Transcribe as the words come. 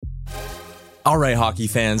All right, hockey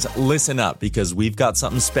fans, listen up because we've got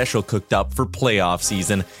something special cooked up for playoff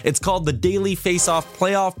season. It's called the Daily Face-Off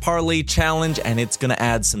Playoff Parlay Challenge, and it's going to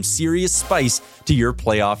add some serious spice to your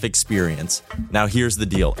playoff experience. Now, here's the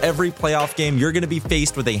deal. Every playoff game, you're going to be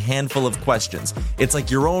faced with a handful of questions. It's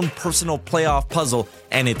like your own personal playoff puzzle,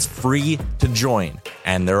 and it's free to join.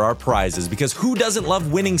 And there are prizes, because who doesn't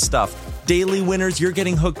love winning stuff? Daily winners, you're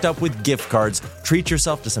getting hooked up with gift cards. Treat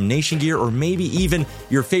yourself to some Nation gear or maybe even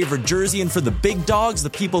your favorite jersey. And for the big dogs, the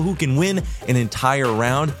people who can win an entire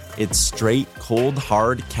round, it's straight, cold,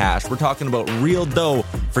 hard cash. We're talking about real dough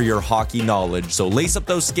for your hockey knowledge. So lace up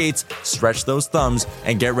those skates, stretch those thumbs,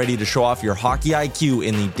 and get ready to show off your hockey IQ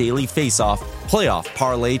in the Daily Face-Off Playoff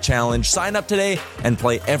Parlay Challenge. Sign up today and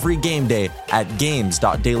play every game day at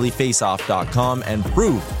games.dailyfaceoff.com and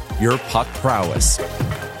prove your puck prowess.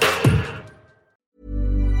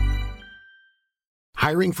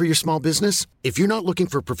 Hiring for your small business? If you're not looking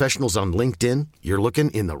for professionals on LinkedIn, you're looking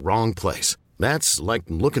in the wrong place. That's like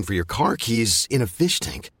looking for your car keys in a fish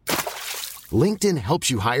tank. LinkedIn helps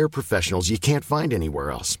you hire professionals you can't find anywhere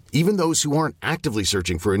else, even those who aren't actively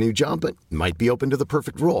searching for a new job but might be open to the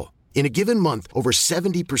perfect role. In a given month, over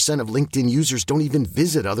 70% of LinkedIn users don't even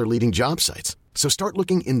visit other leading job sites. So start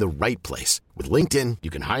looking in the right place. With LinkedIn, you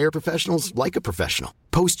can hire professionals like a professional.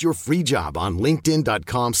 Post your free job on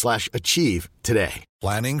linkedin.com/achieve today.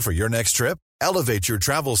 Planning for your next trip? Elevate your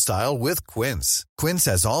travel style with Quince. Quince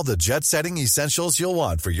has all the jet-setting essentials you'll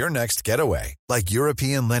want for your next getaway, like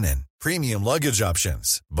European linen, premium luggage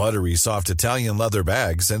options, buttery soft Italian leather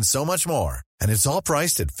bags, and so much more. And it's all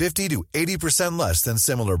priced at 50 to 80% less than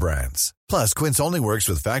similar brands. Plus, Quince only works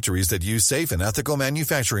with factories that use safe and ethical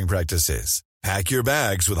manufacturing practices. Pack your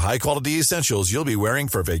bags with high-quality essentials you'll be wearing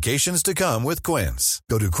for vacations to come with Quince.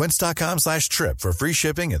 Go to quince.com/trip for free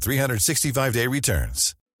shipping and 365-day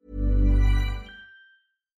returns.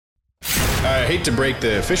 I hate to break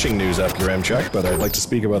the fishing news up, Yaremchuk, but I'd like to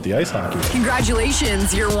speak about the ice hockey.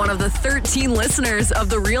 Congratulations, you're one of the 13 listeners of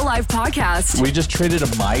the Real Life Podcast. We just traded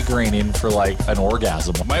a migraine in for like an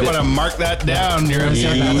orgasm. Might want to mark that down,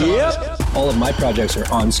 Yaremchuk. Yep. All of my projects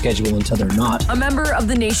are on schedule until they're not. A member of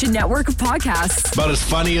the Nation Network of Podcasts. About as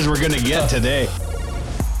funny as we're going to get today.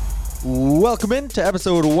 Welcome in to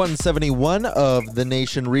episode 171 of the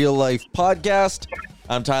Nation Real Life Podcast.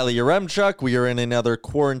 I'm Tyler Yaremchuk. We are in another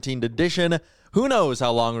quarantined edition. Who knows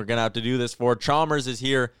how long we're going to have to do this for. Chalmers is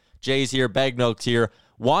here. Jay's here. Bagnoak's here.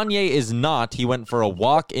 Wanye is not. He went for a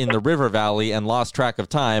walk in the river valley and lost track of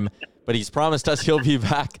time, but he's promised us he'll be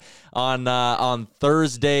back on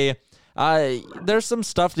Thursday. There's some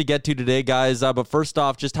stuff to get to today, guys. But first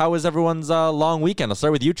off, just how was everyone's long weekend? I'll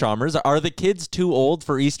start with you, Chalmers. Are the kids too old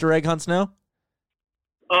for Easter egg hunts now?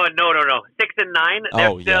 Oh, no. 6 and 9.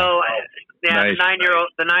 They're still... Yeah, nice.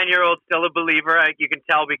 The 9-year-old's still a believer. You can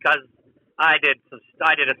tell because I did a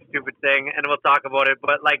stupid thing, and we'll talk about it.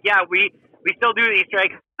 But we still do the Easter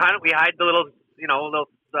egg hunt. We hide the little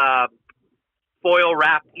foil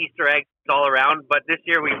wrapped Easter eggs all around. But this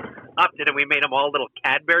year we upped it and we made them all little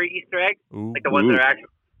Cadbury Easter eggs, like the ones that are actually.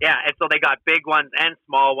 Yeah, and so they got big ones and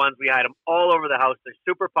small ones. We hide them all over the house. They're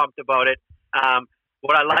super pumped about it.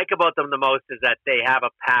 What I like about them the most is that they have a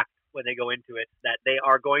pact when they go into it, that they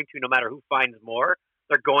are going to, no matter who finds more,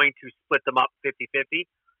 they're going to split them up 50-50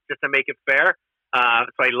 just to make it fair.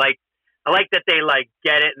 So I like that they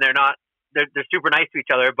get it and they're super nice to each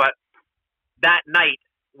other. But that night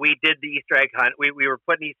we did the Easter egg hunt. We were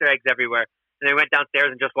putting Easter eggs everywhere, and then we went downstairs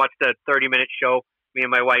and just watched a 30-minute show, me and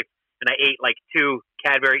my wife, and I ate 2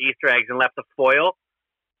 Cadbury Easter eggs and left the foil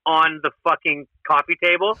on the fucking coffee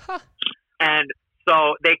table. And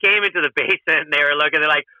so they came into the basement and they were looking, they're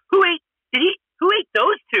like, who ate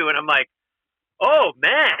those 2? And I'm like, oh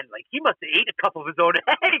man, he must have ate a couple of his own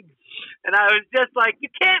eggs. And I was just like, you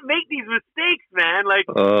can't make these mistakes, man. My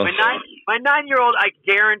 9-year-old, I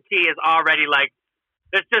guarantee, is already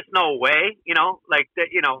there's just no way,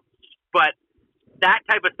 but that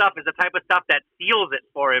type of stuff is the type of stuff that seals it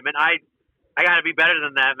for him. And I gotta be better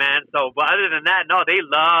than that, man. So, but other than that, no, they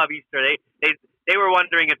love Easter. They were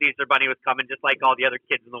wondering if the Easter Bunny was coming, just like all the other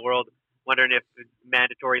kids in the world, wondering if it's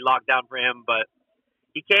mandatory lockdown for him. But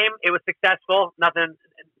he came. It was successful. Nothing.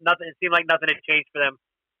 It seemed like nothing had changed for them.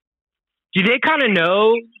 Do they kind of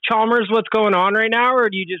know, Chalmers, what's going on right now, or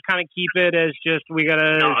do you just kind of keep it as just we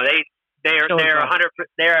gotta? No, they're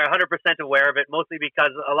 100% aware of it. Mostly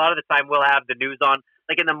because a lot of the time we'll have the news on.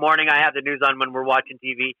 Like in the morning, I have the news on when we're watching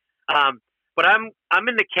TV. But I'm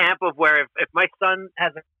in the camp of where if my son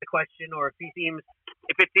has a question or if it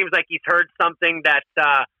seems like he's heard something that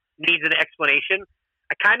needs an explanation,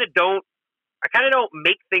 I kind of don't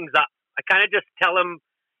make things up. I kind of just tell him,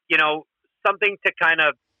 something to kind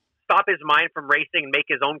of stop his mind from racing and make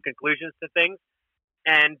his own conclusions to things,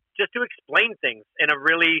 and just to explain things in a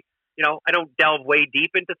really, I don't delve way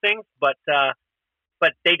deep into things, but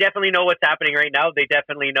they definitely know what's happening right now. They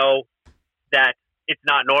definitely know that it's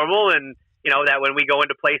not normal, and that when we go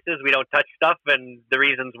into places we don't touch stuff, and the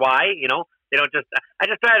reasons why. They don't just. I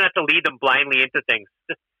just try not to lead them blindly into things.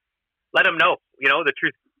 Just let them know. The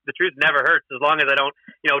truth. The truth never hurts, as long as I don't,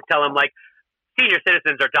 tell them like senior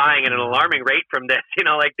citizens are dying at an alarming rate from this.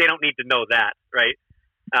 Like they don't need to know that, right?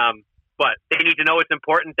 But they need to know it's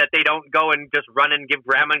important that they don't go and just run and give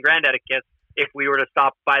grandma and granddad a kiss if we were to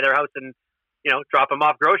stop by their house and, drop them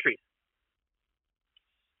off groceries.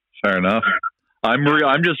 Fair enough. I'm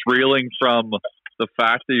just reeling from the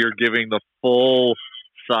fact that you're giving the full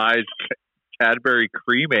size Cadbury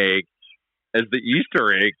cream egg as the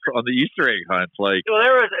Easter egg on the Easter egg hunt. Like, well,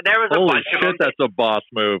 there was a holy bunch shit, of them. that's a boss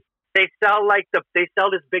move. They sell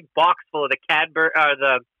this big box full of the Cadbury,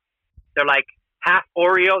 they're like half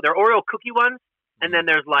Oreo. They're Oreo cookie ones, and then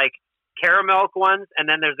there's like caramel ones, and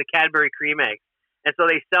then there's the Cadbury cream eggs. And so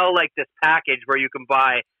they sell like this package where you can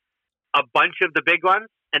buy a bunch of the big ones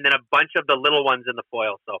and then a bunch of the little ones in the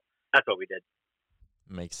foil. So that's what we did.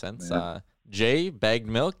 Makes sense. Yeah. Jay, bagged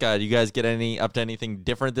milk. Do you guys get up to anything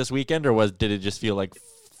different this weekend, or did it just feel like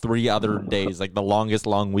 3 other days, like the longest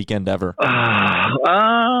long weekend ever?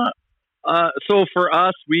 So for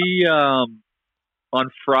us, we on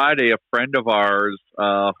Friday, a friend of ours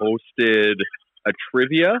hosted a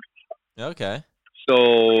trivia. Okay.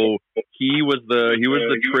 So he was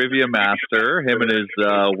the trivia master, him and his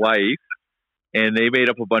wife, and they made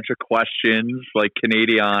up a bunch of questions like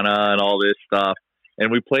Canadiana and all this stuff. And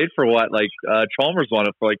we played for Chalmers won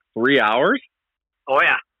it for like 3 hours. Oh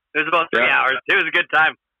yeah, it was about 3 hours. It was a good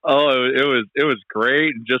time. Oh, it was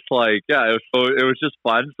great, and just like it was just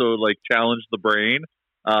fun. So like challenged the brain.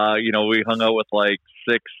 We hung out with like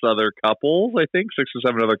 6 other couples, I think 6 or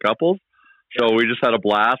 7 other couples. So we just had a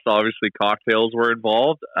blast. Obviously, cocktails were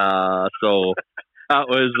involved. So that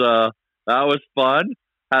was fun.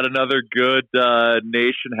 Had another good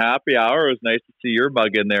Nation happy hour. It was nice to see your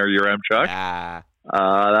mug in there, your Chuck. Yeah.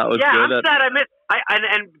 That was good. I'm sad I missed.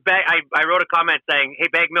 I wrote a comment saying, "Hey,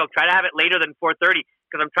 Bag Milk, try to have it later than 4:30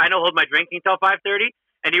 because I'm trying to hold my drinking till 5:30."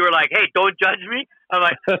 And you were like, "Hey, don't judge me." I'm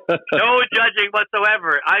like, "No judging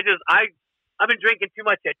whatsoever." I've been drinking too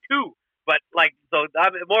much at 2, but so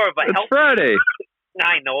I'm more of a. It's Friday.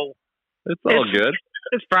 I know. It's all good.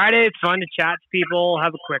 It's Friday. It's fun to chat to people,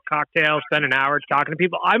 have a quick cocktail, spend an hour talking to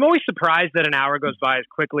people. I'm always surprised that an hour goes by as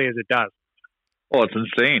quickly as it does. Oh, it's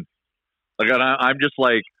insane. Like I'm just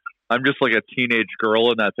like a teenage girl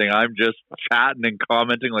in that thing. I'm just chatting and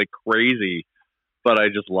commenting like crazy, but I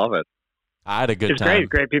just love it. I had a good time. It's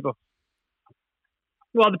great people.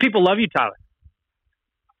 Well, the people love you, Tyler.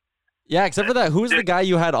 Yeah, except for that. Who was the guy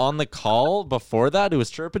you had on the call before that who was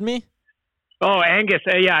chirping me? Oh, Angus.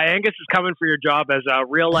 Angus is coming for your job as a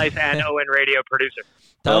real life and ON radio producer.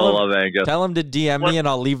 I love Angus. Tell him to DM me and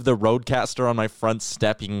I'll leave the Roadcaster on my front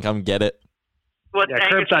step. You can come get it.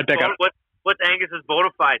 Curbside pickup. What's Angus's bona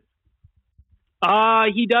fides?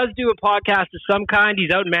 He does do a podcast of some kind. He's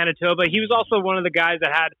out in Manitoba. He was also one of the guys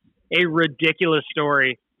that had a ridiculous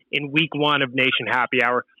story in week 1 of Nation Happy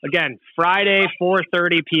Hour. Again, Friday,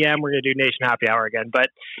 4:30 p.m. We're going to do Nation Happy Hour again. But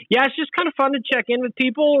yeah, it's just kind of fun to check in with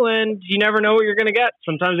people, and you never know what you're going to get.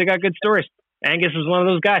 Sometimes they got good stories. Angus is one of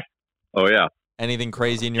those guys. Oh, yeah. Anything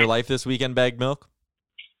crazy in your life this weekend, Bagged Milk?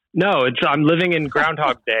 No, I'm living in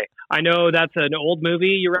Groundhog Day. I know that's an old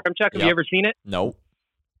movie, Chuck. Have you ever seen it? No.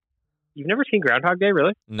 You've never seen Groundhog Day,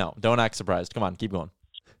 really? No, don't act surprised. Come on, keep going.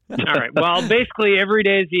 All right. Well, basically every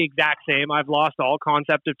day is the exact same. I've lost all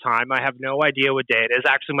concept of time. I have no idea what day it is.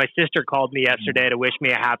 Actually, my sister called me yesterday to wish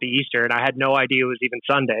me a happy Easter, and I had no idea it was even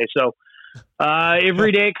Sunday. So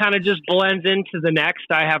every day kind of just blends into the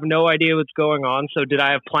next. I have no idea what's going on. So did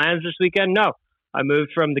I have plans this weekend? No. I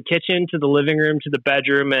moved from the kitchen to the living room to the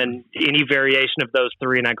bedroom and any variation of those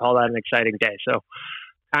 3, and I call that an exciting day. So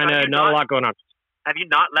kind of not a lot going on. Have you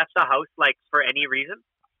not left the house for any reason?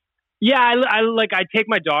 Yeah, I take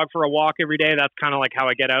my dog for a walk every day. That's kind of like how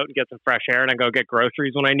I get out and get some fresh air, and I go get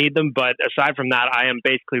groceries when I need them. But aside from that, I am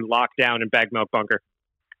basically locked down in Bagged Milk bunker.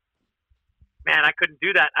 Man, I couldn't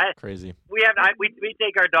do that. Crazy. We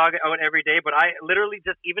take our dog out every day, but I literally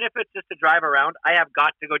just, even if it's just to drive around, I have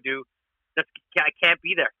got to go do. I can't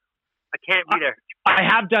be there. I can't be there. I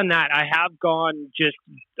have done that. I have just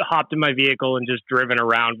hopped in my vehicle and just driven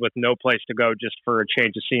around with no place to go just for a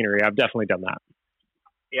change of scenery. I've definitely done that.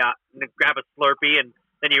 Yeah, and grab a Slurpee, and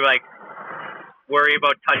then you worry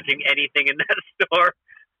about touching anything in that store.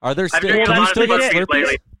 Are there can you still get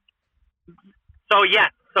Slurpees? So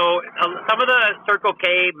yes, So some of the Circle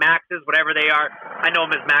K Maxes, whatever they are, I know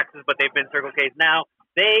them as Maxes, but they've been Circle Ks now.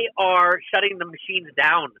 They are shutting the machines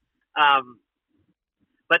down.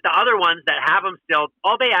 But the other ones that have them still,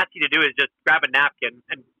 all they ask you to do is just grab a napkin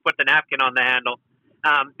and put the napkin on the handle.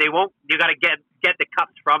 They won't. You got to get the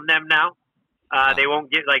cups from them now. They won't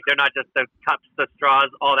get they're not just the cups, the straws,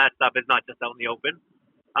 all that stuff is not just out in the open.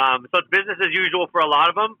 So it's business as usual for a lot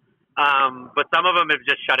of them. But some of them have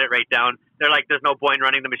just shut it right down. They're like, there's no point in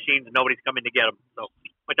running the machines. Nobody's coming to get them. So,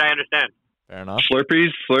 which I understand. Fair enough.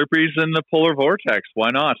 Slurpees in the Polar Vortex. Why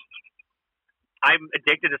not? I'm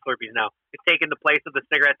addicted to Slurpees now. It's taken the place of the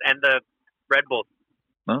cigarettes and the Red Bulls.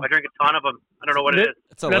 Huh? I drink a ton of them. I don't know what it is.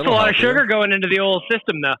 That's a lot of sugar going into the old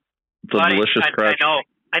system, though. It's a delicious crush.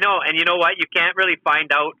 I know. And you know what? You can't really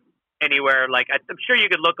find out anywhere. Like, I'm sure you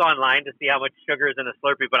could look online to see how much sugar is in a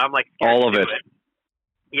Slurpee, but I'm like, all of it.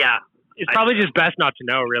 Yeah. It's probably just best not to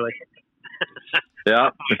know, really. Yeah.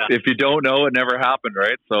 If you don't know, it never happened,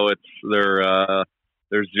 right? So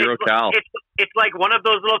there's zero cal. It's like one of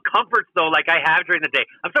those little comforts, though, like I have during the day.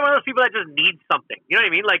 I'm some of those people that just need something. You know what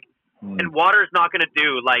I mean? Like, and water's not going to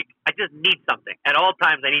do. Like, I just need something. At all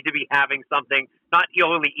times, I need to be having something, not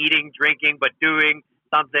only eating, drinking, but doing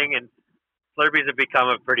something. And Slurpees have become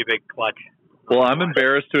a pretty big clutch. Well, I'm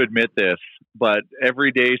embarrassed to admit this, but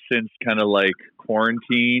every day since kind of like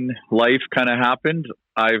quarantine life kind of happened,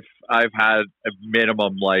 I've had a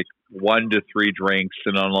minimum like 1 to 3 drinks,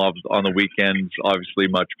 and on the weekends, obviously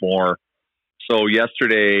much more. So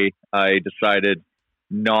yesterday, I decided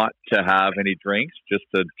not to have any drinks, just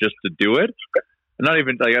to do it. Not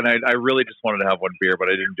even like, and I really just wanted to have one beer, but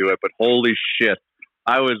I didn't do it. But holy shit,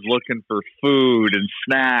 I was looking for food and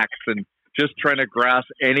snacks and just trying to grasp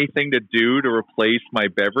anything to do to replace my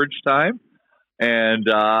beverage time. And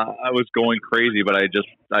I was going crazy, but I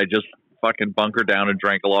just fucking bunkered down and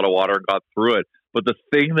drank a lot of water and got through it. But the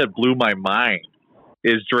thing that blew my mind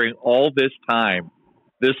is during all this time,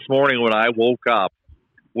 this morning when I woke up,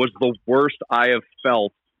 was the worst I have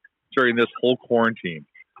felt during this whole quarantine.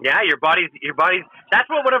 Yeah, your body's. That's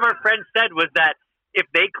what one of our friends said, was that if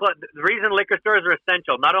the reason liquor stores are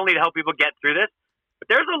essential, not only to help people get through this, but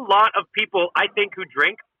there's a lot of people, I think, who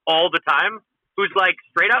drink all the time, whose like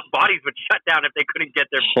straight up bodies would shut down if they couldn't get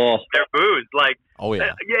their booze. Like,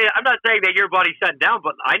 I'm not saying that your body's shut down,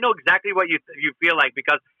 but I know exactly what you feel like,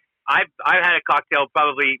 because I've had a cocktail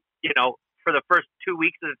probably, for the first 2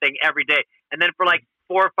 weeks of the thing every day, and then for like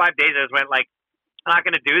 4 or 5 days I just went like, I'm not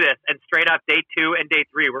going to do this, and straight up day 2 and day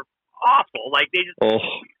 3 were awful. Like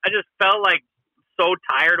I just felt like so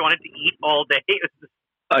tired, wanted to eat all day.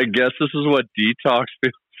 I guess this is what detox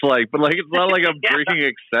feels like, but like it's not like I'm drinking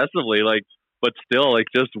excessively, like, but still, like,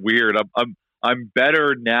 just weird. I'm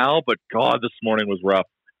better now, but God, this morning was rough.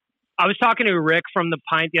 I was talking to Rick from the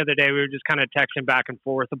Pint the other day. We were just kind of texting back and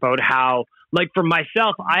forth about how, like, for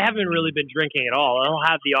myself, I haven't really been drinking at all. I'll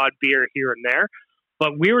have the odd beer here and there.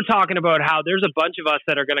 But we were talking about how there's a bunch of us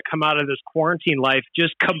that are going to come out of this quarantine life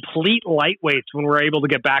just complete lightweights when we're able to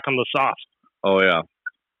get back on the sauce. Oh, yeah.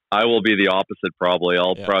 I will be the opposite, probably.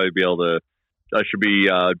 I'll probably be able to... I should be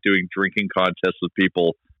doing drinking contests with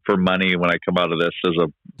people for money when I come out of this as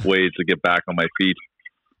a way to get back on my feet.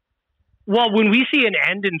 Well, when we see an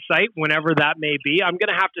end in sight, whenever that may be, I'm going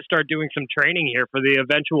to have to start doing some training here for the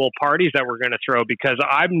eventual parties that we're going to throw, because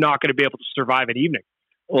I'm not going to be able to survive an evening.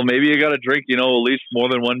 Well, maybe you got to drink, at least more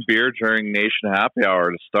than one beer during Nation Happy Hour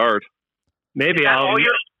to start. Maybe that's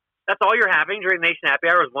all you're having during Nation Happy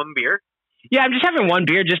Hour is one beer? Yeah, I'm just having one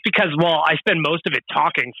beer just because, I spend most of it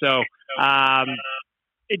talking. So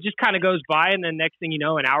it just kind of goes by, and then next thing you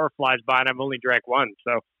know, an hour flies by and I've only drank one.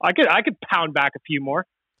 So I could pound back a few more.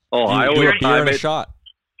 Oh, I always do a beer and a shot.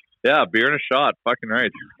 Yeah, beer and a shot. Fucking right.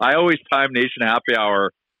 I always time Nation Happy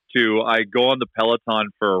Hour to, I go on the Peloton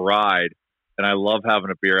for a ride, and I love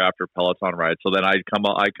having a beer after a Peloton ride. So then I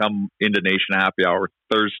come into Nation Happy Hour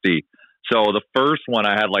thirsty. So the first one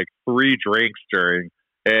I had like 3 drinks during,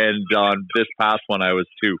 and on this past one I was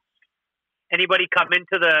 2. Anybody come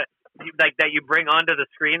into the that you bring onto the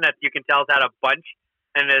screen that you can tell has had a bunch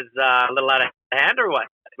and is a little out of hand, or what?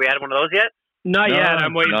 We had one of those yet? Not yet.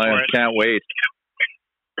 I'm waiting for it. Can't wait.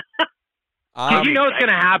 You know it's going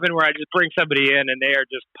to happen where I just bring somebody in and they are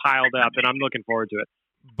just piled up, and I'm looking forward to it.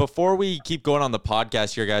 Before we keep going on the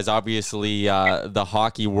podcast here, guys, obviously the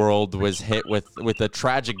hockey world was hit with a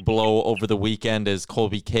tragic blow over the weekend as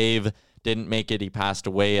Colby Cave didn't make it. He passed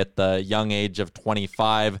away at the young age of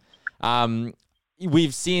 25.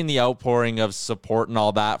 We've seen the outpouring of support and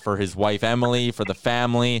all that for his wife, Emily, for the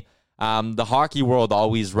family. The hockey world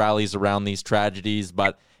always rallies around these tragedies,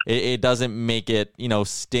 but it doesn't make it,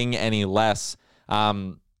 sting any less.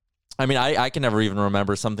 I mean, I can never even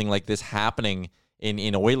remember something like this happening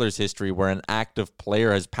in Oilers history where an active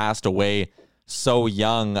player has passed away so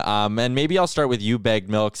young. And maybe I'll start with you, Bagged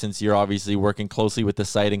Milk, since you're obviously working closely with the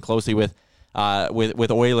site and closely with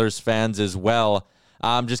Oilers fans as well.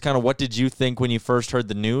 Just kind of what did you think when you first heard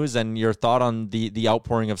the news and your thought on the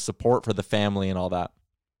outpouring of support for the family and all that?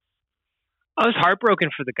 I was heartbroken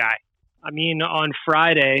for the guy. I mean, on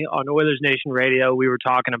Friday on Oilers Nation Radio, we were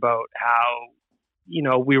talking about how,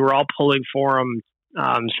 we were all pulling for him,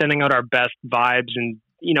 sending out our best vibes. And,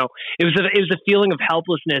 it was a feeling of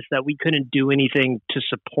helplessness that we couldn't do anything to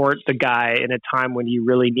support the guy in a time when he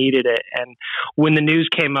really needed it. And when the news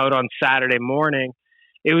came out on Saturday morning,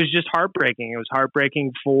 it was just heartbreaking. It was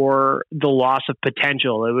heartbreaking for the loss of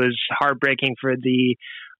potential. It was heartbreaking for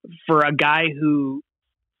a guy who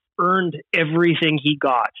earned everything he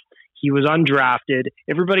got. He was undrafted.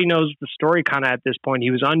 Everybody knows the story kind of at this point.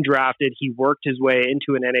 He was undrafted. He worked his way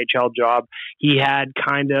into an NHL job. He had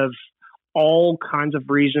kind of all kinds of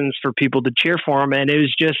reasons for people to cheer for him. And it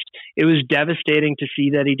was devastating to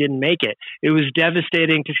see that he didn't make it. It was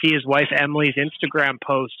devastating to see his wife Emily's Instagram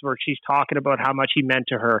post where she's talking about how much he meant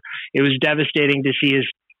to her. It was devastating to see his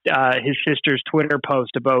sister's Twitter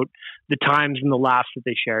post about the times and the laughs that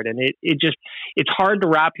they shared. And it's hard to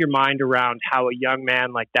wrap your mind around how a young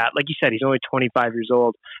man like that, like you said, he's only 25 years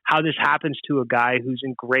old, how this happens to a guy who's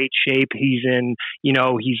in great shape. He's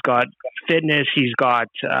he's got fitness, he's got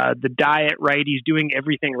the diet right, he's doing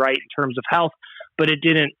everything right in terms of health, but it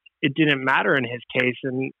didn't matter in his case.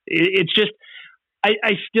 And it's just,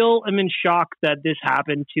 I still am in shock that this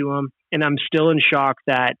happened to him. And I'm still in shock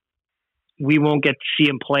that we won't get to see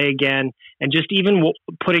him play again. And just even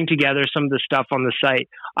putting together some of the stuff on the site,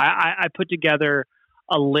 I put together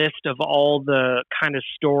a list of all the kind of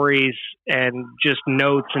stories and just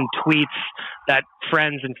notes and tweets that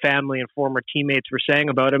friends and family and former teammates were saying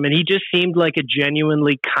about him. And he just seemed like a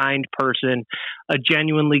genuinely kind person, a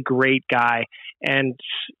genuinely great guy. And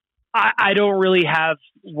I don't really have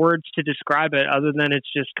words to describe it other than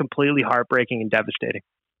it's just completely heartbreaking and devastating.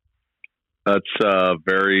 That's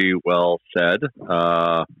very well said.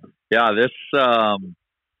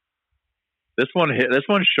 This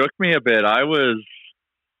one shook me a bit. I was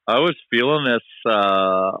feeling this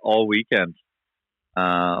all weekend.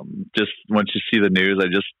 Just once you see the news, I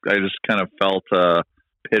just kind of felt a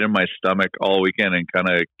pit in my stomach all weekend and kind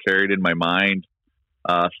of carried in my mind.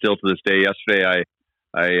 Still to this day. Yesterday,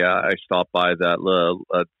 I stopped by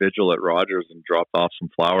that vigil at Rogers and dropped off some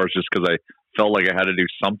flowers just because I felt like I had to do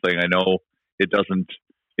something. I know it doesn't,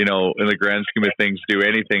 in the grand scheme of things, do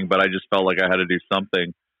anything, but I just felt like I had to do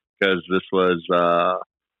something because this was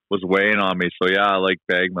weighing on me. So yeah, like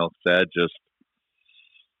Bagged Milk said, just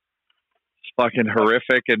fucking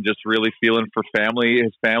horrific and just really feeling for his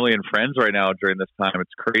family and friends right now during this time.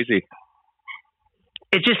 It's crazy.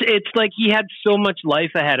 It's like he had so much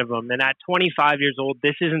life ahead of him. And at 25 years old,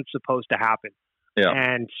 this isn't supposed to happen. Yeah.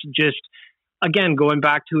 And just, again, going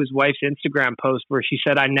back to his wife's Instagram post where she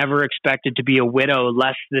said, I never expected to be a widow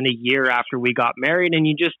less than a year after we got married. And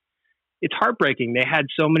it's heartbreaking. They had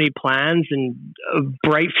so many plans and a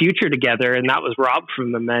bright future together, and that was robbed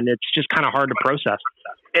from them. And it's just kind of hard to process.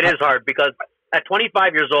 It is hard because at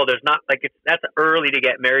 25 years old, that's early to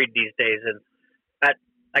get married these days. And at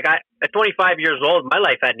 25 years old, my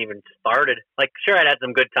life hadn't even started. Like, sure, I'd had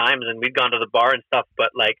some good times and we'd gone to the bar and stuff,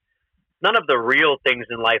 but like, none of the real things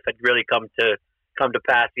in life had really come to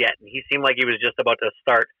pass yet. And he seemed like he was just about to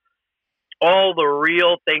start all the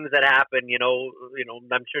real things that happen,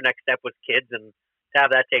 I'm sure next step was kids, and to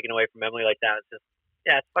have that taken away from Emily like that,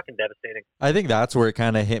 it's fucking devastating. I think that's where it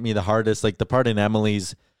kind of hit me the hardest, like the part in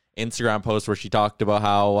Emily's Instagram post where she talked about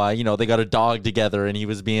how, they got a dog together and he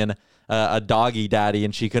was being a doggy daddy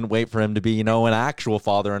and she couldn't wait for him to be, an actual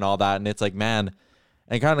father and all that. And it's like, man,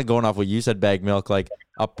 and kind of going off what you said, Bagged Milk, like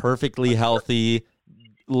a perfectly healthy,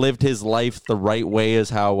 lived his life the right way is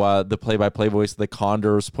how the play-by-play voice of the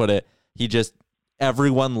Condors put it.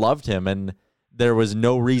 Everyone loved him and there was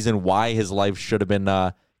no reason why his life should have been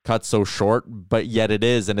cut so short, but yet it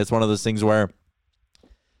is. And it's one of those things where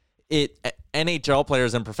NHL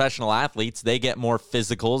players and professional athletes, they get more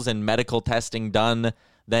physicals and medical testing done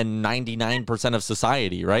than 99% of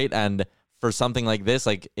society, right? And for something like this,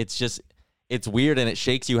 like it's weird and it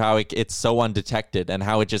shakes you how it's so undetected and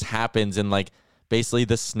how it just happens in like basically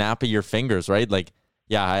the snap of your fingers, right? Like,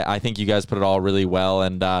 yeah, I think you guys put it all really well.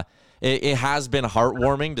 And it has been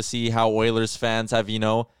heartwarming to see how Oilers fans have,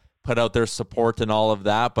 put out their support and all of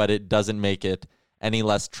that, but it doesn't make it any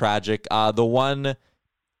less tragic. The one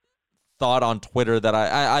thought on Twitter that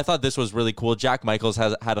I thought this was really cool, Jack Michaels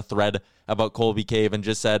had a thread about Colby Cave and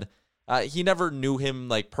just said, He never knew him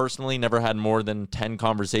like personally, never had more than 10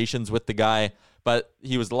 conversations with the guy, but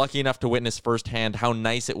he was lucky enough to witness firsthand how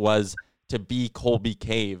nice it was to be Colby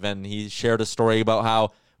Cave. And he shared a story about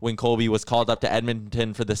how when Colby was called up to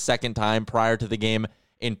Edmonton for the second time prior to the game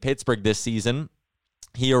in Pittsburgh this season,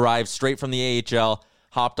 he arrived straight from the AHL,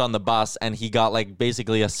 hopped on the bus, and he got like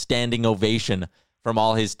basically a standing ovation from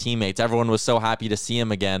all his teammates. Everyone was so happy to see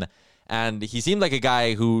him again. And he seemed like a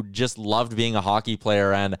guy who just loved being a hockey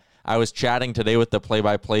player. And I was chatting today with the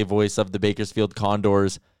play-by-play voice of the Bakersfield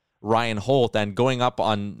Condors, Ryan Holt, and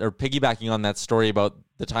piggybacking on that story about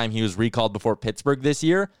the time he was recalled before Pittsburgh this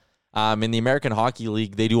year. In the American Hockey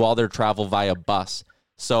League, they do all their travel via bus.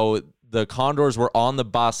 So the Condors were on the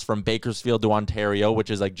bus from Bakersfield to Ontario,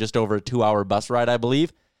 which is like just over a 2-hour bus ride, I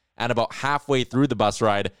believe. And about halfway through the bus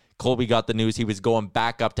ride, Colby got the news he was going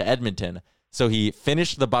back up to Edmonton. So he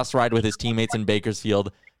finished the bus ride with his teammates in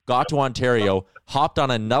Bakersfield, got to Ontario, hopped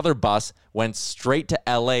on another bus, went straight to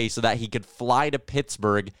LA so that he could fly to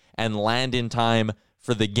Pittsburgh and land in time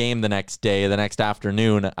for the game the next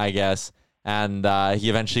afternoon, I guess. And he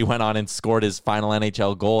eventually went on and scored his final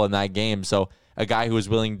NHL goal in that game. So a guy who was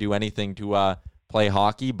willing to do anything to play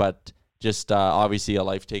hockey, but just obviously a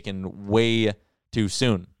life taken way too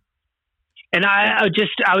soon. And I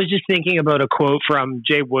was just thinking about a quote from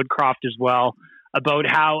Jay Woodcroft as well about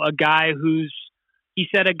how a guy who's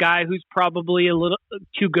probably a little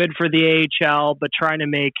too good for the AHL, but trying to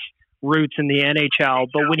make roots in the NHL.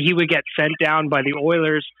 But when he would get sent down by the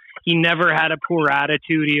Oilers, he never had a poor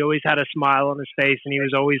attitude. He always had a smile on his face, and he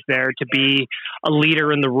was always there to be a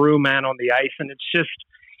leader in the room and on the ice. And it's just,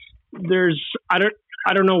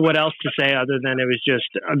 I don't know what else to say other than it was just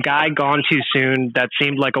a guy gone too soon that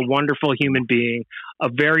seemed like a wonderful human being, a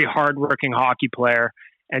very hardworking hockey player,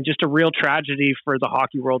 and just a real tragedy for the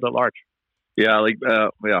hockey world at large. Yeah,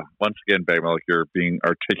 once again, Bagman, you're being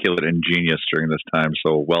articulate and genius during this time,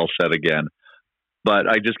 so well said again. But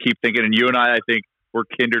I just keep thinking, and you and I think we're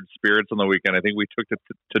kindred spirits on the weekend. I think we took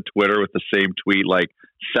to Twitter with the same tweet, like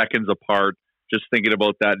seconds apart, just thinking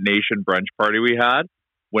about that nation brunch party we had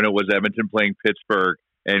when it was Edmonton playing Pittsburgh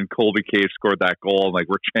and Colby Cave scored that goal. And like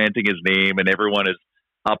we're chanting his name and everyone is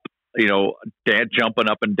up, jumping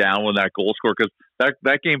up and down when that goal scored. Cause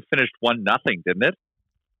that game finished 1-0, didn't it?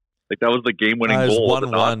 Like that was the game winning goal.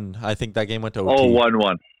 1-1. I think that game went to OT. Oh,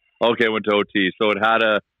 1-1. Okay. It went to OT. So it had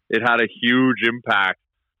a huge impact.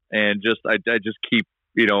 And I just keep,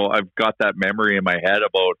 I've got that memory in my head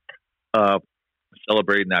about,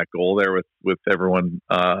 celebrating that goal there with everyone,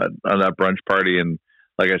 on that brunch party. And,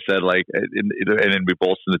 like I said, and then we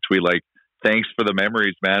both in the tweet, like, thanks for the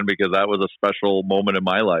memories, man, because that was a special moment in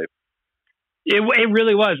my life. It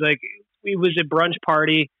really was. Like, it was a brunch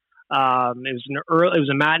party. It was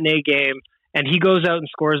a matinee game, and he goes out and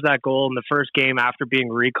scores that goal in the first game after being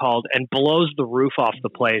recalled and blows the roof off the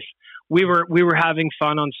place. We were having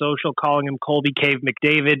fun on social, calling him Colby Cave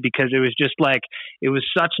McDavid because it was just like it was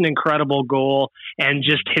such an incredible goal, and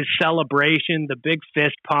just his celebration, the big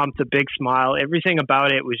fist pump, the big smile, everything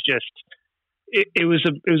about it was just it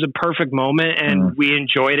was a perfect moment, and we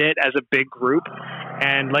enjoyed it as a big group.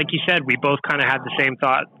 And like you said, we both kind of had the same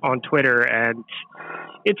thought on Twitter, and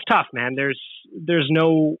it's tough, man. There's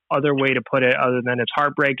no other way to put it other than it's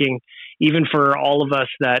heartbreaking. Even for all of us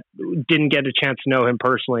that didn't get a chance to know him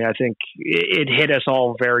personally, I think it hit us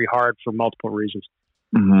all very hard for multiple reasons.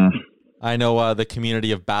 Mm-hmm. I know the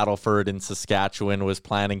community of Battleford in Saskatchewan was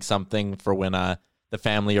planning something for when the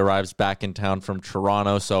family arrives back in town from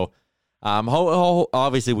Toronto. So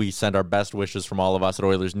obviously we send our best wishes from all of us at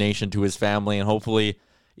Oilers Nation to his family, and hopefully,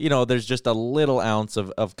 there's just a little ounce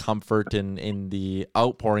of comfort in the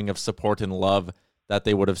outpouring of support and love that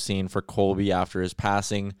they would have seen for Colby after his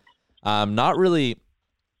passing. Not really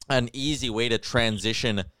an easy way to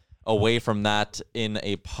transition away from that in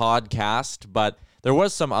a podcast, but there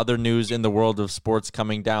was some other news in the world of sports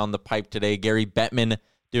coming down the pipe today. Gary Bettman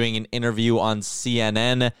doing an interview on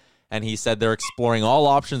CNN, and he said they're exploring all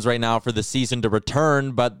options right now for the season to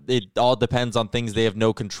return, but it all depends on things they have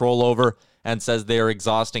no control over, and says they are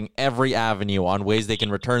exhausting every avenue on ways they can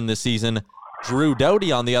return this season. Drew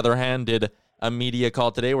Doughty, on the other hand, did a media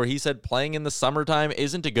call today where he said playing in the summertime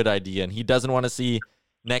isn't a good idea, and he doesn't want to see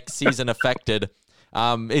next season affected.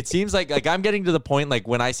 It seems like I'm getting to the point, like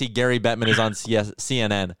when I see Gary Bettman is on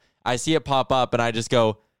CNN, I see it pop up and I just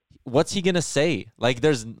go, what's he going to say? Like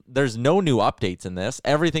there's no new updates in this.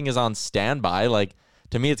 Everything is on standby. Like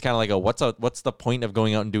to me, it's kind of like what's the point of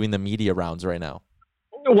going out and doing the media rounds right now?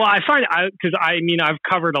 Well, I've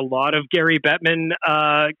covered a lot of Gary Bettman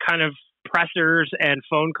kind of pressers and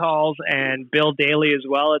phone calls, and Bill Daly as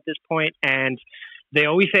well at this point, and they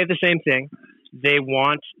always say the same thing. They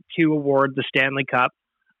want to award the Stanley Cup.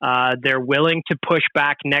 They're willing to push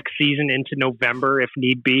back next season into November if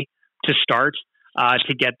need be to start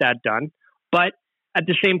to get that done. But at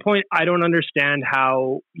the same point, I don't understand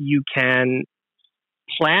how you can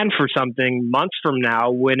plan for something months from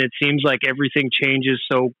now when it seems like everything changes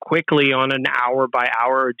so quickly on an hour by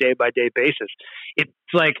hour or day by day basis. It's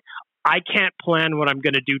like I can't plan what I'm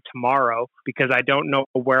going to do tomorrow because I don't know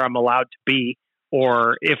where I'm allowed to be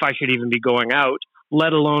or if I should even be going out,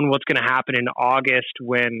 let alone what's going to happen in August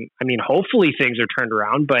when, I mean, hopefully things are turned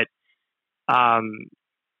around, but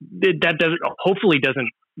that doesn't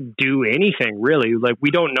do anything really. Like,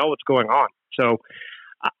 we don't know what's going on. So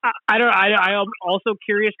I'm also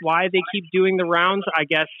curious why they keep doing the rounds. I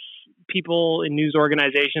guess people in news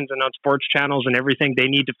organizations and on sports channels and everything, they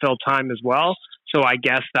need to fill time as well. So I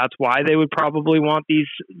guess that's why they would probably want these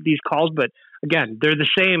calls. But again, they're the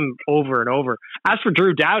same over and over. As for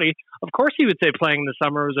Drew Doughty, of course he would say playing in the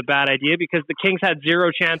summer was a bad idea because the Kings had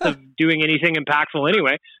zero chance of doing anything impactful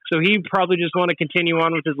anyway. So he'd probably just want to continue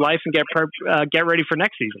on with his life and get ready for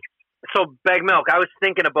next season. So, Bag Milk, I was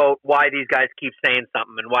thinking about why these guys keep saying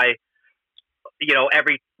something and why, you know,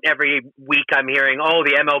 every week I'm hearing, oh,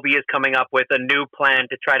 the MLB is coming up with a new plan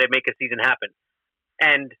to try to make a season happen.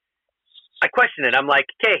 And I question it. I'm like,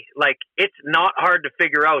 okay, like, it's not hard to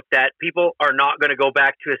figure out that people are not going to go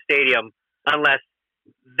back to a stadium unless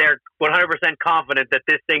they're 100% confident that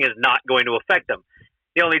this thing is not going to affect them.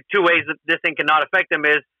 The only two ways that this thing cannot affect them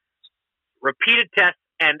is repeated tests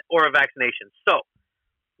and or a vaccination. So,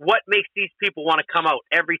 what makes these people want to come out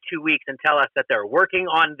every 2 weeks and tell us that they're working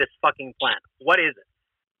on this fucking plan? What is it?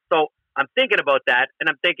 So I'm thinking about that, and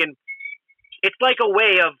I'm thinking it's like a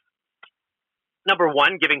way of, number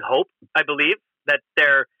one, giving hope, I believe, that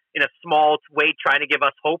they're in a small way trying to give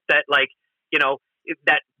us hope that, like, you know,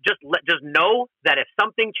 that just know that if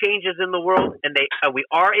something changes in the world and we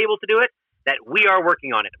are able to do it, that we are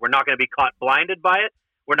working on it. We're not going to be caught blinded by it.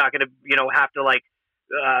 We're not going to, you know, have to, like,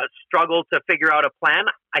 struggle to figure out a plan.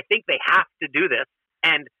 I think they have to do this.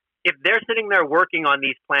 And if they're sitting there working on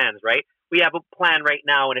these plans, right? We have a plan right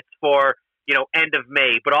now and it's for, you know, end of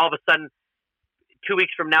May, but all of a sudden 2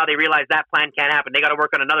 weeks from now, they realize that plan can't happen. They got to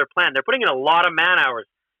work on another plan. They're putting in a lot of man hours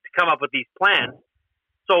to come up with these plans.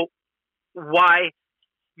 So why,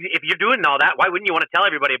 if you're doing all that, why wouldn't you want to tell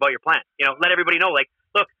everybody about your plan? You know, let everybody know, like,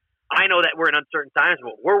 look, I know that we're in uncertain times,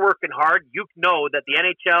 but we're working hard. You know that the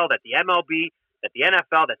NHL, that the MLB, that the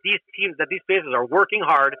NFL, that these teams, that these phases are working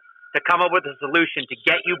hard to come up with a solution to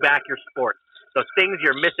get you back your sport. Those things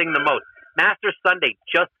you're missing the most. Masters Sunday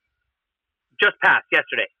just passed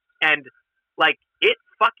yesterday, and like it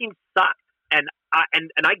fucking sucked. And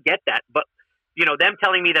I get that, but you know them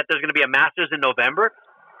telling me that there's going to be a Masters in November.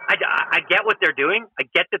 I get what they're doing. I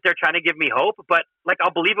get that they're trying to give me hope, but like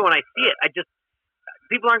I'll believe it when I see it.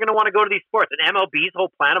 People aren't going to want to go to these sports. And MLB's whole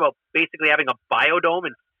plan about basically having a biodome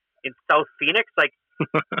in South Phoenix, like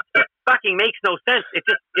it fucking makes no sense. It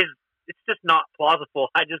just is. It's just not plausible.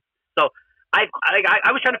 I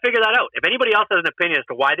was trying to figure that out. If anybody else has an opinion as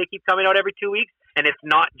to why they keep coming out every 2 weeks, and it's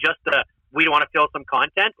not just we want to fill some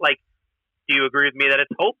content, like, do you agree with me that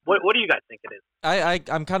it's hope? What do you guys think it is?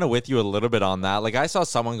 I'm kind of with you a little bit on that. Like, I saw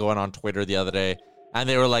someone going on Twitter the other day, and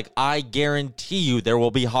they were like, I guarantee you there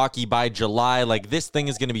will be hockey by July. Like, this thing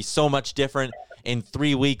is going to be so much different in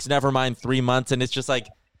 3 weeks, never mind 3 months. And it's just like,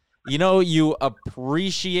 you know, you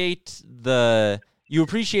appreciate the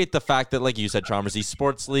fact that, like you said, Chalmers, these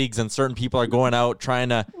sports leagues and certain people are going out trying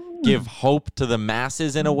to give hope to the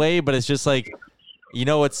masses in a way, but it's just like, you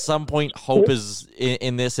know, at some point, hope is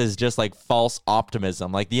in this is just like false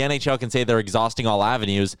optimism. Like the NHL can say they're exhausting all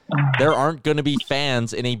avenues. There aren't going to be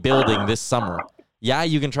fans in a building this summer. Yeah,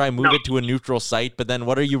 you can try and move it to a neutral site, but then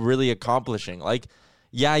what are you really accomplishing? Like,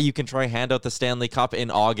 yeah, you can try hand out the Stanley Cup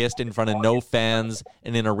in August in front of no fans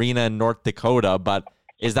in an arena in North Dakota, but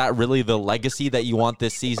is that really the legacy that you want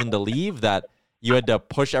this season to leave, that you had to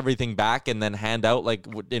push everything back and then hand out, like,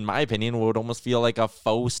 in my opinion, would almost feel like a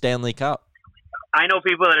faux Stanley Cup? I know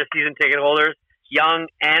people that are season ticket holders, young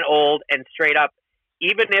and old, and straight up,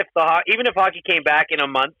 even if hockey came back in a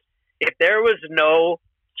month, if there was no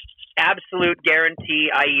absolute guarantee,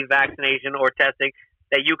 i.e. vaccination or testing,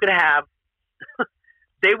 that you could have,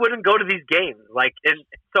 they wouldn't go to these games. Like, and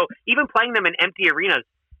so even playing them in empty arenas,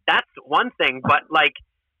 that's one thing, but like,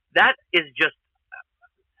 that is just,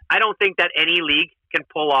 I don't think that any league can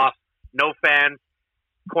pull off no fans,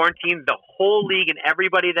 quarantine the whole league and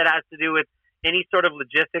everybody that has to do with any sort of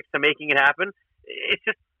logistics to making it happen.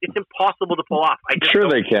 It's impossible to pull off. Sure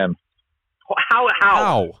they can.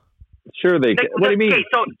 How? Sure they can. What do you mean? Okay,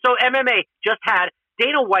 so MMA just had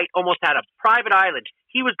Dana White almost had a private island.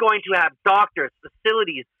 He was going to have doctors,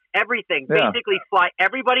 facilities, everything, basically fly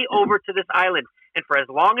everybody over to this island. And for as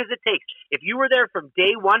long as it takes, if you were there from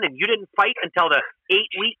day one and you didn't fight until the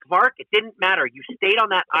 8-week mark, it didn't matter. You stayed on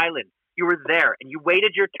that island. You were there and you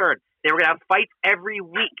waited your turn. They were going to have fights every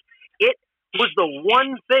week. It was the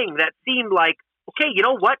one thing that seemed like, okay, you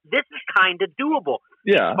know what? This is kind of doable.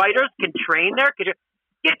 Yeah. Fighters can train there, could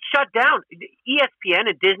get shut down. ESPN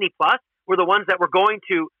and Disney Plus were the ones that were going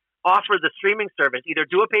to offer the streaming service, either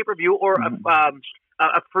do a pay-per-view or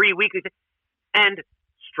a free weekly. And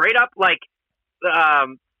straight up, like,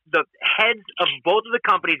 the heads of both of the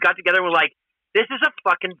companies got together and were like, this is a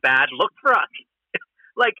fucking bad look for us.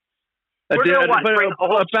 Like, we're going to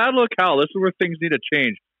a bad look how? This is where things need to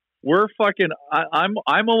change. We're fucking, I'm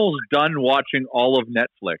almost done watching all of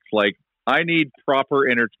Netflix. Like, I need proper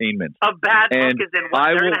entertainment. A bad look is in what?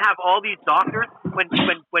 They're going to have all these doctors when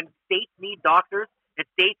states need doctors and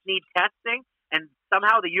states need testing, and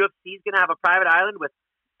somehow the UFC is going to have a private island with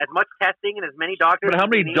as much testing and as many doctors. But how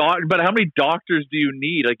many doctors do you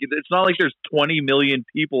need? Like, it's not like there's 20 million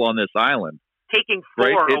people on this island. Taking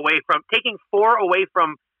four away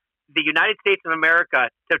from the United States of America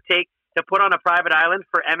to put on a private island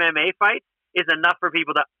for MMA fights is enough for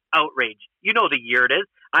people to outrage. You know the year it is.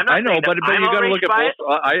 But you got to look at both.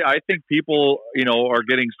 I think people, are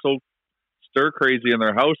getting so stir crazy in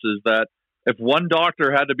their houses that if one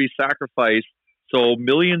doctor had to be sacrificed so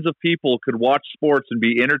millions of people could watch sports and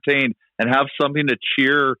be entertained and have something to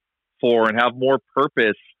cheer for and have more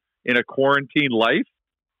purpose in a quarantine life,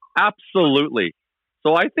 absolutely.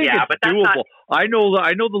 So I think it's doable. I'm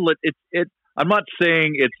not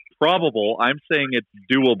saying it's probable. I'm saying it's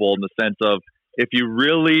doable in the sense of if you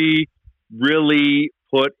really, really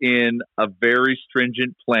put in a very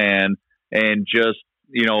stringent plan and just,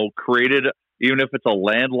 created, even if it's a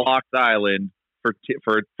landlocked island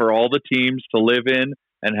for all the teams to live in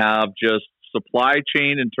and have just supply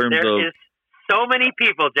chain in terms of. There is so many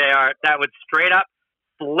people, JR, that would straight up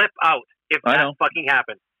flip out if that fucking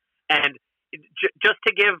happened. And just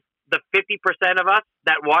to give the 50% of us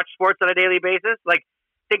that watch sports on a daily basis, like,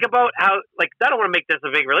 think about how, like, I don't want to make this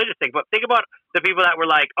a big religious thing, but think about the people that were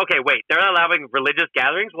like, okay, wait, they're not allowing religious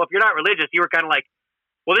gatherings? Well, if you're not religious, you were kind of like,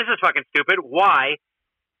 well, this is fucking stupid. Why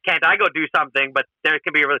can't I go do something, but there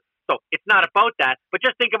can be a religious? So it's not about that, but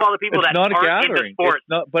just think of all the people that aren't into sports.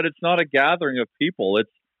 It's not a gathering of people.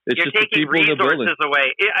 You're just taking the people resources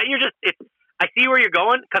away. I see where you're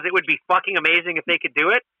going, because it would be fucking amazing if they could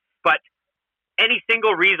do it, but any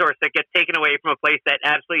single resource that gets taken away from a place that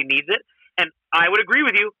absolutely needs it. And I would agree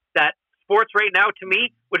with you that sports right now, to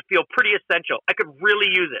me, would feel pretty essential. I could really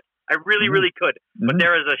use it. I really, really could. But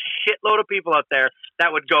there is a shitload of people out there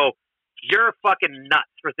that would go, you're fucking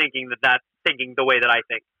nuts for thinking thinking the way that I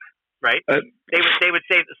think. Right? They would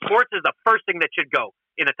say sports is the first thing that should go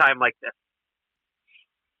in a time like this.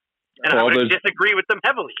 And I would disagree with them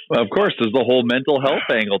heavily. Well, of course, there's the whole mental health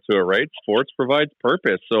angle to it, right? Sports provides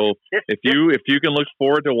purpose. So if you can look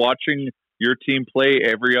forward to watching your team play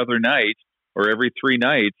every other night or every 3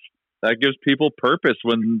 nights, that gives people purpose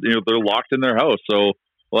when they're locked in their house. So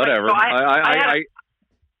whatever. So I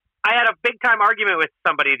had a big time argument with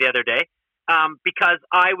somebody the other day because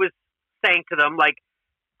I was saying to them, like,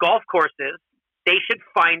 golf courses, they should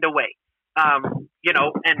find a way, and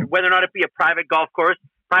whether or not it be a private golf courses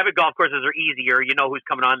are easier, who's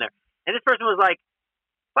coming on there. And this person was like,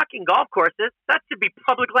 fucking golf courses, that should be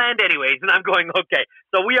public land anyways. And I'm going, okay,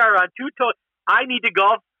 so we are on two toes. I need to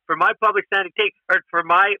golf for my public sanity, or for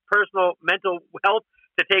my personal mental health,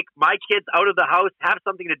 to take my kids out of the house, have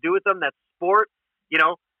something to do with them, that's sport,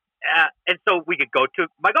 and so we could go to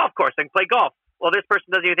my golf course and play golf. Well, this person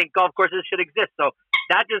doesn't even think golf courses should exist. So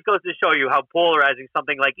that just goes to show you how polarizing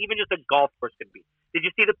something like even just a golf course can be. Did you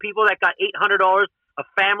see the people that got $800, a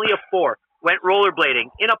family of 4, went rollerblading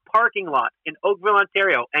in a parking lot in Oakville,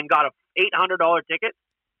 Ontario, and got a $800 ticket?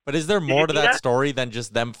 But is there more to that story than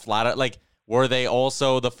just them flat out? Like, were they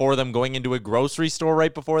also, the 4 of them, going into a grocery store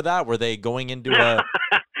right before that? Were they going into a...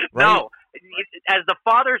 Right? No. As the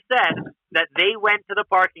father said, that they went to the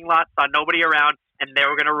parking lot, saw nobody around, and they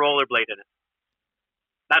were going to rollerblade in it.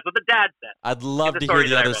 That's what the dad said. I'd love to hear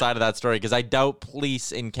the other side of that story, because I doubt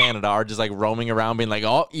police in Canada are just like roaming around being like,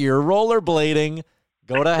 oh, you're rollerblading.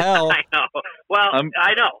 Go to hell. I know. Well,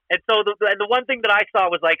 I know. And so the one thing that I saw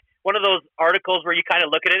was like one of those articles where you kind of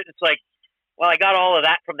look at it. It's like, well, I got all of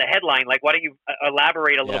that from the headline. Like, why don't you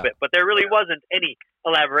elaborate a little bit? But there really wasn't any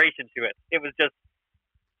elaboration to it. It was just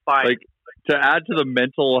fine. Like, to add to the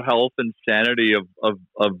mental health and sanity of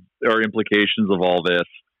or implications of all this,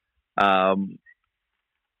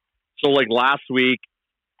 so like last week,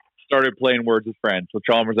 started playing Words with Friends. So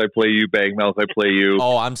Chalmers, I play you. Bagmouth, I play you.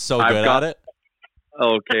 Oh, I'm so good at it.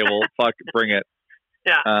 Okay, well, fuck, bring it.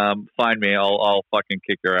 Yeah. Find me. I'll fucking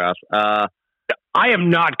kick your ass. I am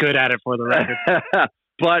not good at it, for the record.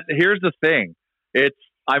 But here's the thing.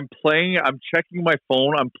 I'm checking my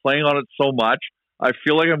phone. I'm playing on it so much. I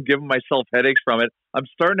feel like I'm giving myself headaches from it. I'm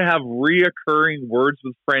starting to have reoccurring Words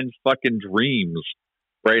with Friends fucking dreams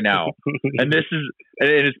right now. and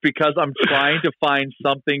it's because I'm trying to find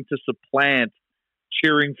something to supplant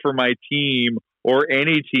cheering for my team or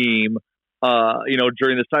any team,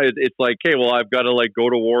 during this time. It's like, okay, well, I've got to like go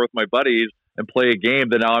to war with my buddies and play a game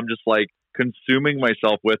that now I'm just like consuming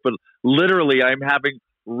myself with. But literally, I'm having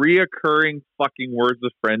reoccurring fucking Words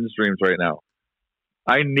with Friends dreams right now.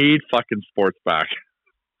 I need fucking sports back.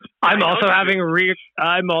 I'm also having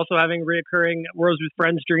reoccurring Words with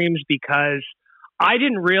Friends dreams because I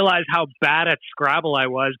didn't realize how bad at Scrabble I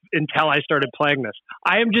was until I started playing this.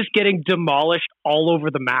 I am just getting demolished all over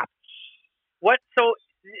the map. What? So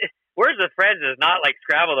Words with Friends is not like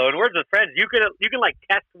Scrabble though. In Words with Friends, you can like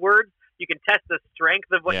test words. You can test the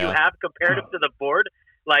strength of what you have comparative to the board.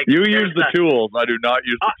 Like you use the tools. I do not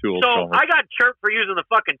use the tools. So I got chirped for using the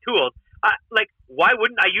fucking tools. Like, why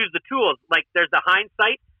wouldn't I use the tools? Like, there's the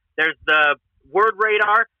hindsight, there's the word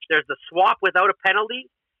radar, there's the swap without a penalty,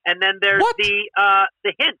 and then there's the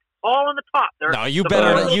hint all on the top. No, you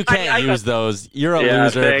can't use those. You're a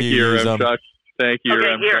loser if you use them. Thank you,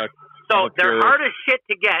 okay, here. So they're hard as shit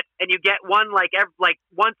to get, and you get one like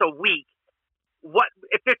once a week. What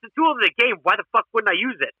if it's the tool of the game? Why the fuck wouldn't I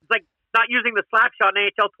use it? It's like not using the slap shot in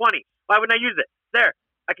NHL 20. Why wouldn't I use it? There.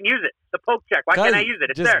 I can use it. The poke check. Why can't I use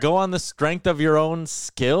it? It's just there. Go on the strength of your own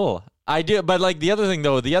skill. I do, but like the other thing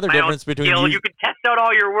though, the other difference between you can test out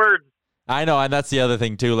all your words. I know, and that's the other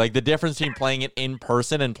thing too. Like the difference between playing it in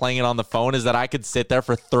person and playing it on the phone is that I could sit there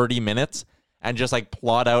for 30 minutes and just like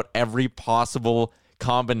plot out every possible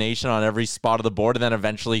combination on every spot of the board, and then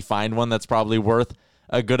eventually find one that's probably worth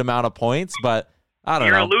a good amount of points. But I don't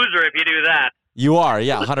know. You're a loser if you do that. You are,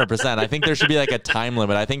 yeah, 100%. I think there should be like a time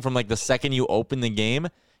limit. I think from like the second you open the game,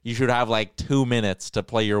 you should have like 2 minutes to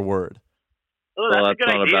play your word. Oh, that's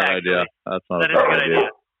not a bad idea. That's not a bad idea.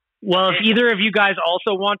 Well, if either of you guys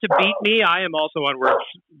also want to beat me, I am also on Words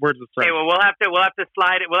with Friends. Okay, well, we'll have to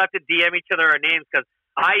slide it. We'll have to DM each other our names because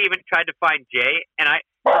I even tried to find Jay and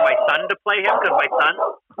for my son to play him because my son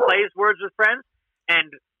plays Words with Friends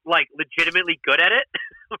and like legitimately good at it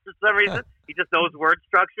for some reason. He just knows word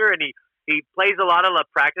structure and he plays a lot of the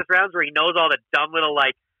practice rounds where he knows all the dumb little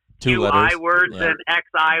like QI words and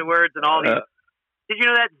XI words and all these. Did you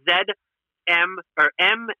know that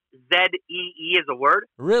MZEE is a word?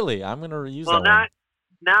 Really? I'm going to use that one.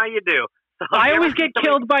 Now you do. So I always get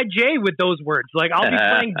killed by Jay with those words. Like, I'll be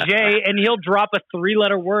playing Jay, and he'll drop a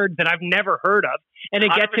 3-letter word that I've never heard of, and it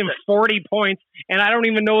gets 100%. Him 40 points, and I don't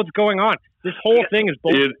even know what's going on. This whole thing is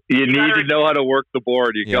bullshit. You need to know how to work the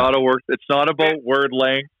board. You got to work. It's not about word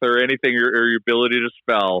length or anything or your ability to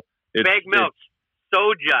spell. Big Milk.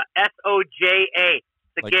 Soja. SOJA.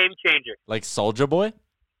 It's a game changer. Like Soulja Boy?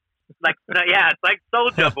 It's like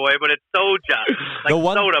Soulja Boy, but it's Soja. Like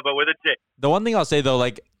soda, but with a J. The one thing I'll say, though,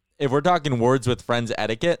 like, if we're talking Words with Friends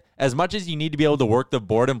etiquette, as much as you need to be able to work the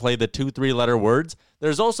board and play the 2-3-letter words,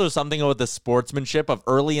 there's also something about the sportsmanship of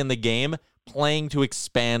early in the game playing to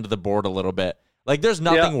expand the board a little bit. Like, there's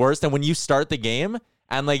nothing worse than when you start the game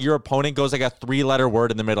and, like, your opponent goes, like, a 3-letter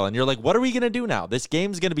word in the middle, and you're like, what are we going to do now? This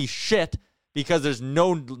game's going to be shit because there's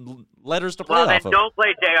no letters to play off of. Well, then don't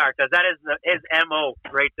play JR, because that is his MO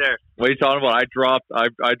right there. What are you talking about? I dropped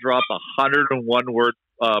 101 word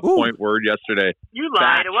point word yesterday. You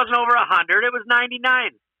lied. It wasn't over 100. It was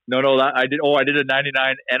 99. No, I did. Oh, I did a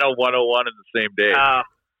 99 and a 101 in the same day.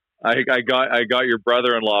 I got your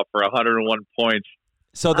brother-in-law for 101 points.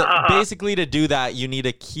 So basically, to do that, you need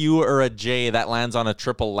a Q or a J that lands on a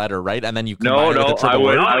triple letter, right? And then you combine it with a triple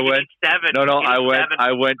word. I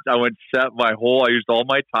used all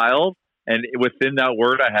my tiles, and within that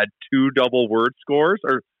word, I had 2 double word scores,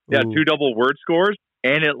 2 double word scores,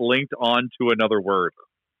 and it linked onto another word.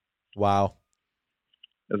 Wow.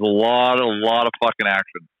 There's a lot of fucking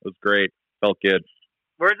action. It was great. Felt good.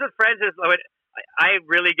 Words with Friends is, I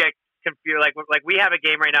really get confused. Like we have a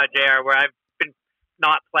game right now, JR, where I've been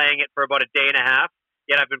not playing it for about a day and a half,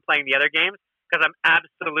 yet I've been playing the other games because I'm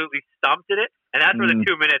absolutely stumped at it. And that's where the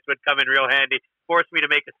 2 minutes would come in real handy. Force me to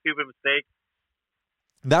make a stupid mistake.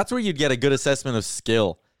 That's where you'd get a good assessment of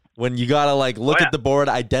skill. When you got to look at the board,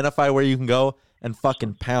 identify where you can go, and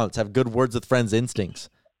fucking pounce. Have good Words with Friends instincts.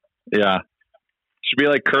 Yeah. Should be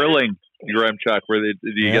like curling, Chuck, where you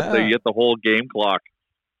get the whole game clock.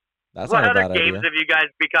 That's what not a other bad games idea. have you guys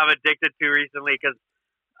become addicted to recently? Because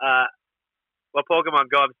Well, Pokemon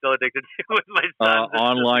Go, I'm still addicted to with my son.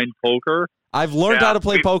 Online poker. I've learned how to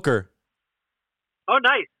play poker. Oh,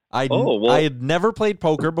 nice. I had never played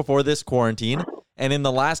poker before this quarantine, and in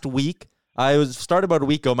the last week, started about a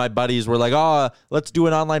week ago, my buddies were like, oh, let's do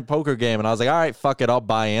an online poker game, and I was like, all right, fuck it, I'll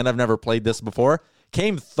buy in. I've never played this before.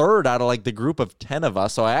 Came third out of like the group of 10 of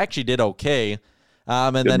us, so I actually did okay.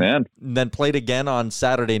 And then played again on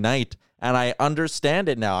Saturday night, and I understand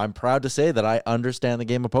it now. I'm proud to say that I understand the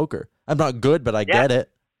game of poker. I'm not good, but I get it.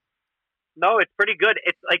 No, it's pretty good.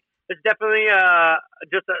 It's like it's definitely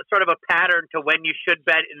just a sort of a pattern to when you should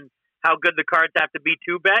bet and how good the cards have to be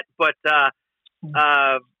to bet. But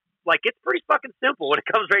like it's pretty fucking simple when it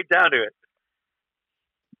comes right down to it.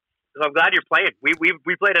 So I'm glad you're playing. We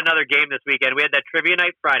played another game this weekend. We had that trivia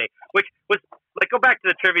night Friday, which was like go back to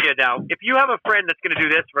the trivia now. If you have a friend that's going to do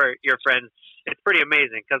this for your friends, it's pretty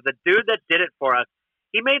amazing because the dude that did it for us,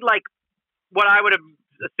 he made like what I would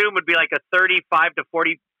assume would be like a 35 to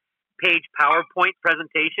 40 page PowerPoint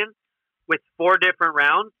presentation with 4 different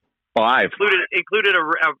rounds. 5 included a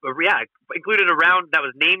round that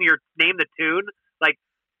was name the tune, like,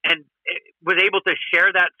 and it was able to share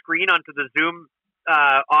that screen onto the Zoom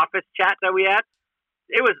office chat that we had.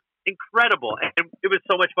 It was incredible, and it was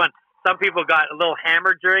so much fun. Some people got a little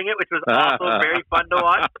hammered during it, which was also very fun to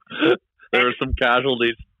watch. There were some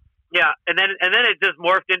casualties. Yeah, and then it just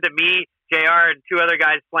morphed into me, JR, and 2 other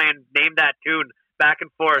guys playing Name That Tune back and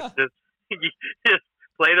forth. Just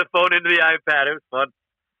play the phone into the iPad. It was fun.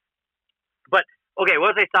 But okay,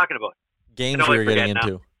 what was I talking about? Games we were getting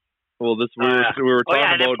into. Well, we were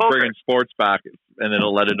talking about bringing sports back, and then it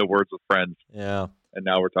led into Words with Friends. Yeah. And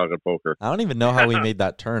now we're talking poker. I don't even know how we made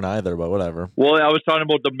that turn either, but whatever. Well, I was talking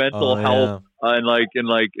about the mental health and the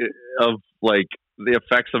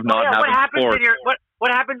effects of not having sports.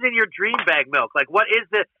 What happens in your dream bag milk? Like, what is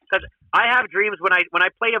the? Because I have dreams when I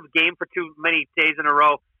play a game for too many days in a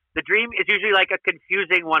row. The dream is usually like a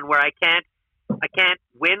confusing one where I can't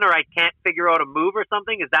win or I can't figure out a move or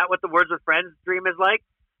something. Is that what the Words with Friends dream is like?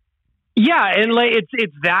 Yeah, and like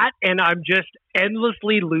it's that, and I'm just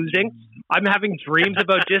endlessly losing. I'm having dreams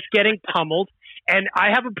about just getting pummeled, and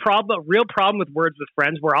I have a real problem with Words with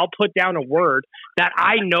Friends, where I'll put down a word that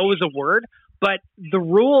I know is a word, but the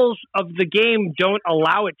rules of the game don't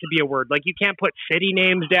allow it to be a word. Like you can't put city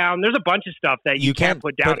names down. There's a bunch of stuff that you can't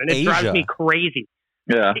put down, and it drives me crazy.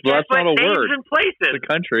 Yeah, well, that's not a word. Names and places. The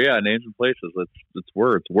country, names and places. It's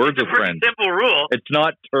words. Words with friends. Simple rule. It's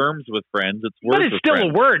not terms with friends. It's words with friends. But it's still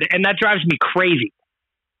a word, and that drives me crazy.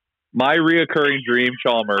 My reoccurring dream,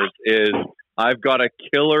 Chalmers, is I've got a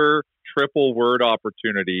killer triple word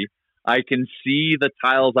opportunity. I can see the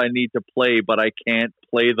tiles I need to play, but I can't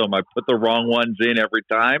play them. I put the wrong ones in every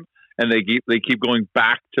time, and they keep going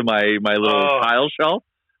back to my little tile shelf.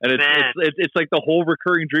 And it's like the whole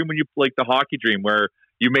recurring dream when you like the hockey dream where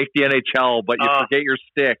you make the NHL but you forget your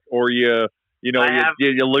stick or you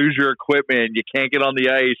lose your equipment, you can't get on the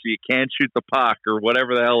ice, you can't shoot the puck or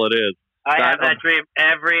whatever the hell it is. I have that dream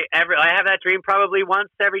I have that dream probably once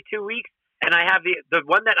every 2 weeks, and I have the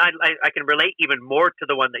one that I can relate even more to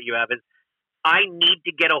the one that you have is I need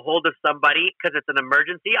to get a hold of somebody because it's an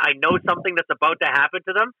emergency. I know something that's about to happen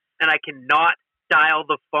to them, and I cannot dial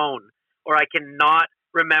the phone or I cannot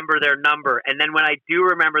remember their number. And then when I do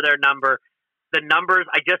remember their number, the numbers,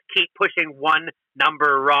 I just keep pushing one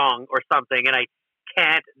number wrong or something, and I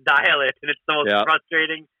can't dial it. And it's the most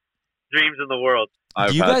frustrating dreams in the world.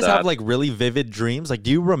 Do you guys have like really vivid dreams? Like,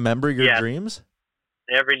 do you remember your dreams?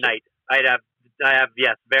 Every night. I have,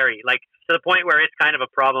 yes, very. Like, to the point where it's kind of a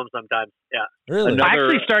problem sometimes. Yeah. Really? I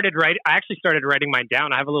actually started writing mine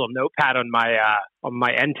down. I have a little notepad on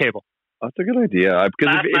my end table. That's a good idea.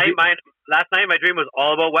 Last night my dream was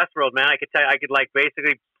all about Westworld, man. I could like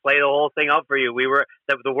basically play the whole thing out for you. We were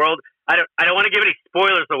the world. I don't want to give any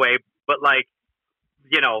spoilers away, but like,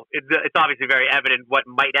 you know, it's obviously very evident what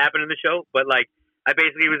might happen in the show. But like, I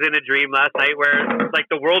basically was in a dream last night where like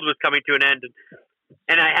the world was coming to an end,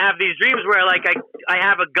 and I have these dreams where like I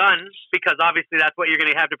have a gun because obviously that's what you're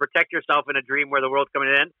going to have to protect yourself in a dream where the world's coming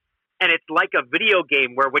to an end. And it's like a video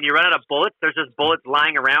game where when you run out of bullets, there's just bullets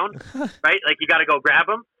lying around, right? Like you got to go grab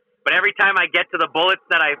them. But every time I get to the bullets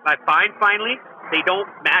that I find finally, they don't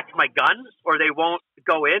match my gun or they won't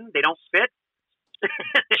go in. They don't fit.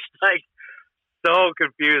 It's like so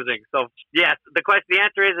confusing. So yes, the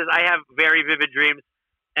answer is I have very vivid dreams,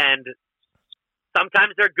 and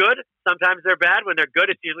sometimes they're good, sometimes they're bad. When they're good,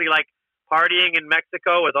 it's usually like partying in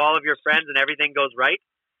Mexico with all of your friends and everything goes right,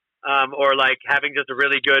 or like having just a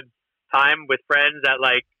really good time with friends at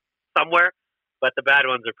like somewhere. But the bad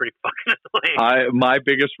ones are pretty fucking annoying. My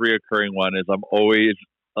biggest reoccurring one is I'm always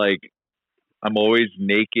like I'm always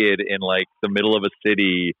naked in like the middle of a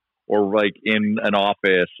city or like in an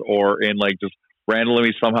office or in like just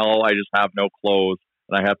randomly somehow I just have no clothes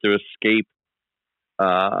and I have to escape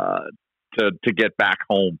to get back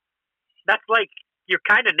home. That's like you're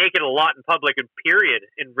kind of naked a lot in public and period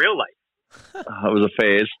in real life. It was a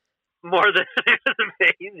phase. More than it was a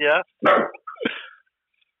phase, yeah.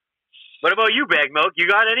 What about you, Bag Milk? You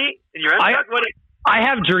got any in your end? I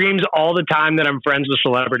have dreams all the time that I'm friends with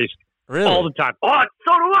celebrities. Really? All the time. Oh,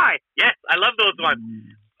 so do I. Yes, I love those ones.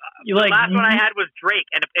 The last one I had was Drake,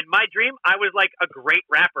 and in my dream, I was like a great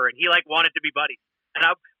rapper, and he like wanted to be buddies.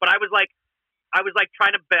 But I was like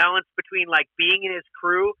trying to balance between like being in his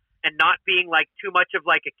crew and not being like too much of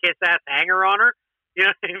like a kiss ass hanger on her. You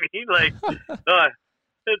know what I mean? Like,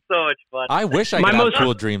 it's so much fun. I wish I could have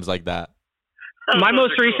cool dreams like that. My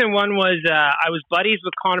most recent one was I was buddies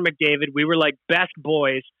with Connor McDavid. We were like best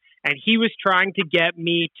boys, and he was trying to get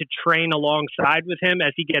me to train alongside with him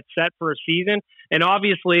as he gets set for a season. And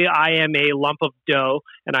obviously, I am a lump of dough,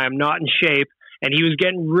 and I am not in shape. And he was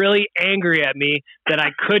getting really angry at me that I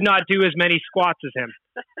could not do as many squats as him.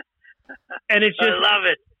 And it's just, I love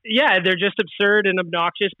it. Yeah, they're just absurd and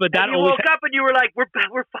obnoxious. But that and you woke up and you were like, "We're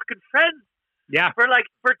fucking friends." Yeah. For 2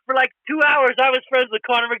 hours, I was friends with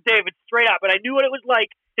Connor McDavid straight up, and I knew what it was like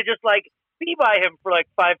to just like be by him for like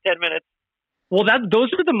 5-10 minutes. Well,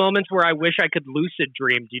 those are the moments where I wish I could lucid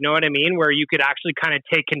dream. Do you know what I mean? Where you could actually kind of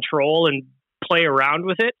take control and play around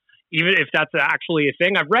with it, even if that's actually a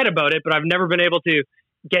thing. I've read about it, but I've never been able to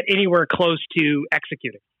get anywhere close to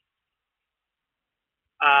executing.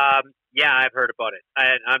 Yeah, I've heard about it.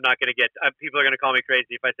 I'm not going to get people are going to call me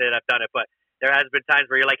crazy if I say that I've done it, but there has been times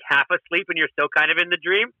where you're like half asleep and you're still kind of in the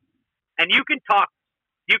dream, and you can talk,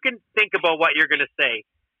 you can think about what you're going to say,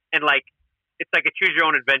 and like it's like a choose your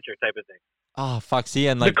own adventure type of thing. Oh fuck!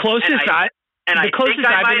 See, and like the closest I think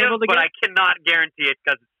I've been able to get, but I cannot guarantee it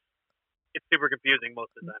because it's super confusing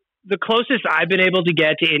most of the time. The closest I've been able to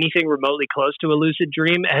get to anything remotely close to a lucid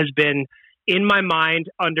dream has been in my mind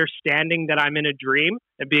understanding that I'm in a dream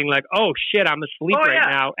and being like, oh shit, I'm asleep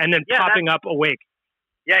now, and then popping up awake.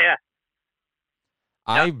 Yeah.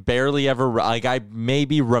 I barely ever, like, I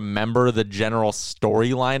maybe remember the general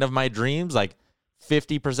storyline of my dreams, like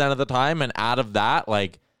 50% of the time. And out of that,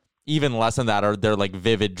 like, even less than that they're like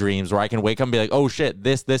vivid dreams where I can wake up and be like, oh shit,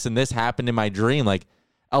 this, and this happened in my dream. Like,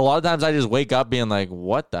 a lot of times I just wake up being like,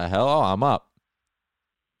 what the hell? Oh, I'm up.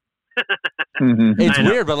 It's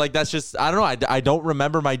weird, but like, that's just, I don't know. I don't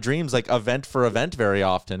remember my dreams like event for event very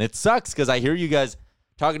often. It sucks because I hear you guys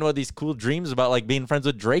talking about these cool dreams about like being friends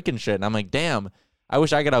with Drake and shit. And I'm like, damn, I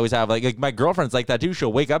wish I could always have like my girlfriend's like that too.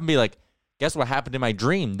 She'll wake up and be like, guess what happened in my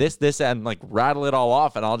dream? This, and like rattle it all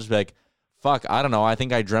off. And I'll just be like, fuck, I don't know. I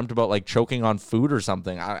think I dreamt about like choking on food or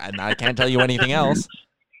something. And I can't tell you anything else.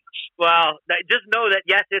 Well, just know that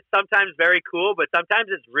yes, it's sometimes very cool, but sometimes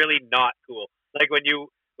it's really not cool. Like when you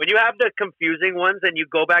have the confusing ones and you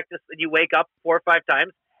go back to, you wake up 4 or 5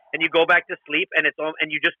 times and you go back to sleep and and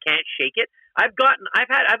you just can't shake it. I've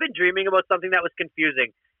been dreaming about something that was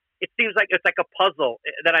confusing. It seems like it's like a puzzle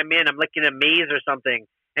that I'm in. I'm like in a maze or something,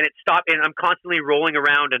 and it stopped, and I'm constantly rolling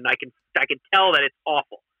around, and I can tell that it's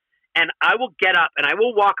awful. And I will get up and I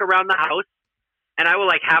will walk around the house, and I will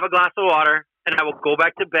like have a glass of water, and I will go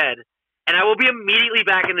back to bed, and I will be immediately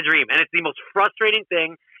back in the dream. And it's the most frustrating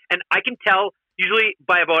thing. And I can tell usually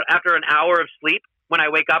by about after an hour of sleep when I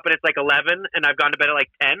wake up and it's like 11 and I've gone to bed at like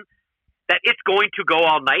 10 that it's going to go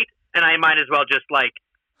all night, and I might as well just like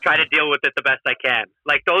try to deal with it the best I can.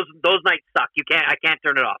 Like those nights suck. I can't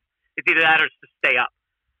turn it off. It's either that or it's to stay up.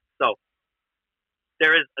 So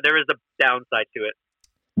there is a downside to it.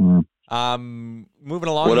 Moving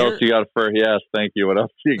along. What else you got for? Yes, thank you. What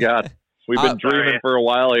else you got? We've been dreaming for a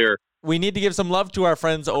while here. We need to give some love to our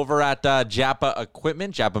friends over at Japa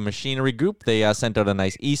Equipment, Japa Machinery Group. They sent out a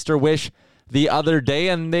nice Easter wish the other day,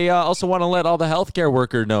 and they also want to let all the healthcare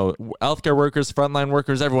workers, frontline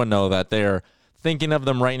workers, everyone know that they're thinking of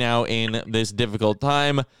them right now in this difficult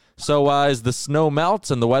time. So as the snow melts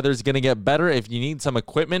and the weather's going to get better, if you need some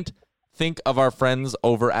equipment, think of our friends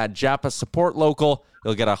over at Japa. Support local.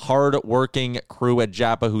 You'll get a hard-working crew at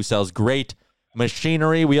Japa who sells great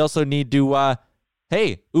machinery. We also need to,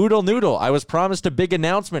 hey, Oodle Noodle, I was promised a big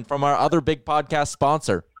announcement from our other big podcast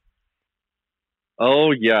sponsor.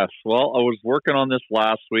 Oh, yes. Well, I was working on this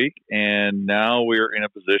last week, and now we're in a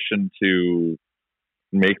position to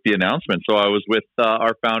make the announcement. So I was with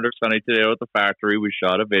our founder, Sunny, today at the factory. We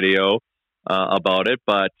shot a video about it,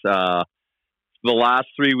 but the last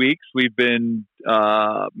 3 weeks, we've been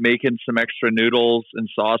making some extra noodles and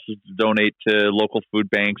sauces to donate to local food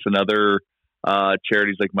banks and other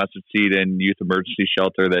charities like Mustard Seed and Youth Emergency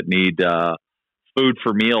Shelter that need food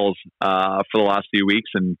for meals for the last few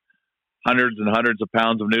weeks, and hundreds of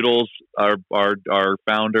pounds of noodles. Our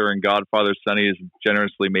founder and godfather Sonny has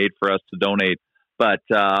generously made for us to donate. But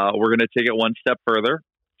we're going to take it one step further.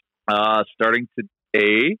 Starting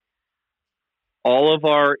today, all of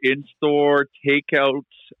our in-store takeout,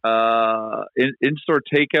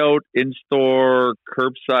 in-store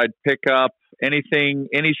curbside pickup, any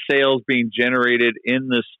sales being generated in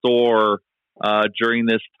the store during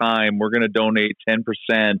this time, we're going to donate 10%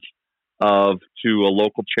 to a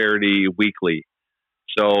local charity weekly.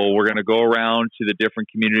 So we're going to go around to the different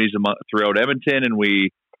communities throughout Edmonton, and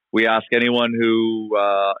we ask anyone who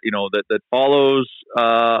that follows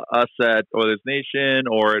us at Oilers Nation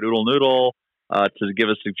or at Oodle Noodle to give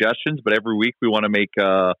us suggestions. But every week we want to make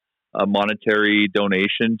a monetary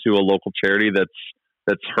donation to a local charity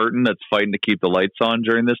that's hurting, that's fighting to keep the lights on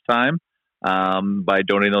during this time by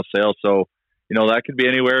donating those sales. So, that could be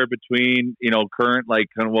anywhere between, current, like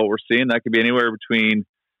kind of what we're seeing, that could be anywhere between,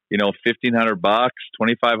 $1,500,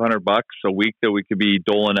 $2,500 a week that we could be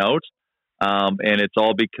doling out. And it's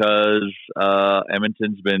all because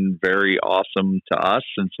Edmonton's been very awesome to us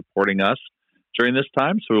and supporting us during this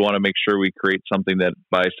time. So we want to make sure we create something that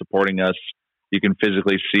by supporting us, you can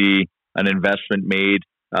physically see an investment made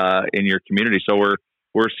in your community. So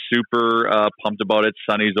we're super pumped about it.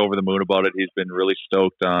 Sonny's over the moon about it. He's been really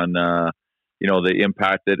stoked on the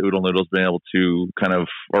impact that Oodle Noodle's been able to kind of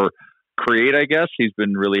create, I guess. He's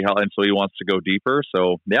been really helpful, and so he wants to go deeper.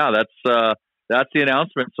 So yeah, that's the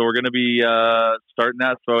announcement. So we're going to be starting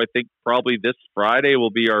that. So I think probably this Friday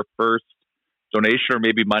will be our first donation, or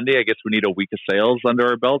maybe Monday. I guess we need a week of sales under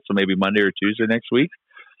our belt, so maybe Monday or Tuesday next week.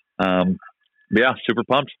 Yeah, super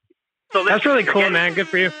pumped. So that's really cool, man. Good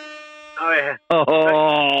for you. Oh yeah.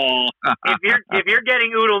 Oh. if you're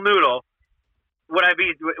getting Oodle Noodle, would it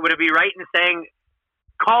be right in saying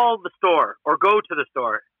call the store or go to the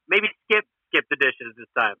store? Maybe skip the dishes this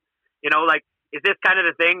time. Is this kind of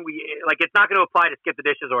the thing? It's not going to apply to skip the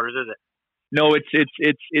dishes orders, is it? No, it's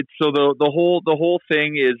so the whole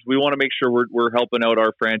thing is we want to make sure we're helping out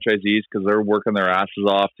our franchisees because they're working their asses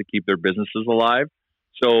off to keep their businesses alive.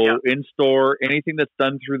 So in store, anything that's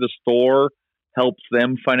done through the store helps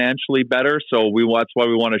them financially better. So that's why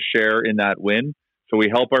we want to share in that win. So we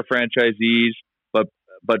help our franchisees,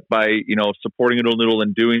 but by supporting Oodle Noodle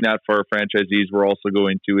and doing that for our franchisees, we're also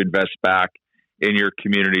going to invest back in your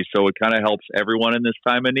community. So it kind of helps everyone in this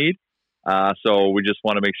time of need. So we just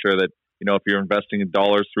want to make sure that, if you're investing in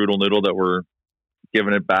dollars through Oodle Noodle, that we're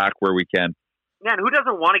giving it back where we can. Man, who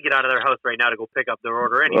doesn't want to get out of their house right now to go pick up their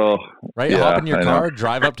order anyway? Oh, right? Yeah, hop in your car,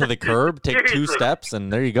 drive up to the curb, take 2 steps,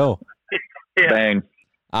 and there you go. Yeah. Bang.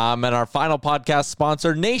 And our final podcast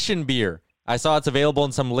sponsor, Nation Beer. I saw it's available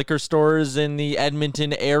in some liquor stores in the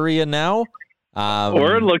Edmonton area now.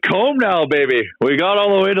 We're in Lacombe now, baby. We got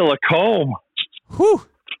all the way to Lacombe. Whew.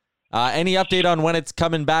 Any update on when it's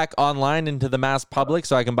coming back online into the mass public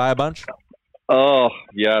so I can buy a bunch? Oh,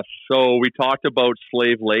 yes. So we talked about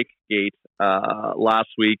Slave Lake Gate last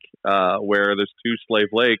week where there's 2 Slave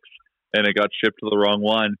Lakes and it got shipped to the wrong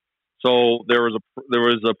one. So there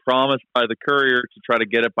was a promise by the courier to try to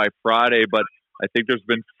get it by Friday, but I think there's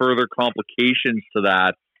been further complications to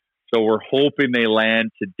that. So we're hoping they land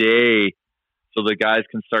today so the guys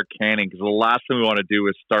can start canning, because the last thing we want to do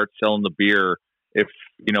is start selling the beer if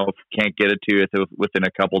we can't get it to you within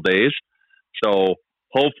a couple days. So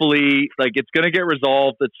hopefully, it's going to get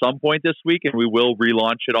resolved at some point this week, and we will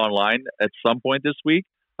relaunch it online at some point this week.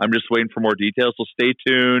 I'm just waiting for more details, so stay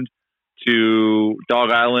tuned to Dog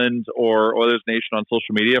Island or Oilers Nation on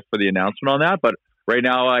social media for the announcement on that. But right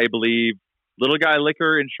now, I believe Little Guy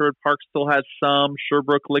Liquor in Sherwood Park still has some.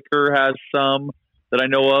 Sherbrooke Liquor has some that I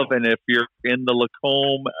know of. And if you're in the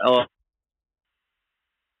Lacombe,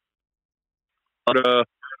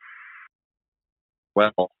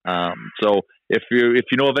 so if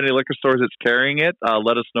you know of any liquor stores that's carrying it,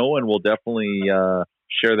 let us know, and we'll definitely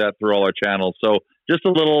share that through all our channels. So just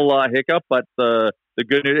a little hiccup, but the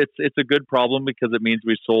good news, it's a good problem because it means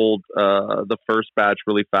we sold the first batch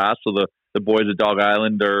really fast. So the boys at Dog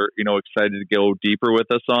Island are excited to go deeper with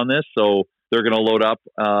us on this. So they're going to load up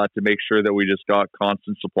to make sure that we just got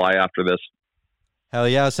constant supply after this. Hell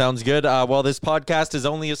yeah, sounds good. Well, this podcast is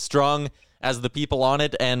only as strong as the people on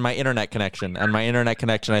it and my internet connection. And my internet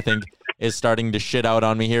connection, I think, is starting to shit out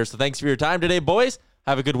on me here. So thanks for your time today, boys.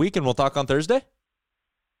 Have a good week, and we'll talk on Thursday.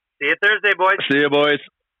 See you Thursday, boys. See you, boys.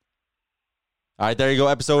 All right, there you go.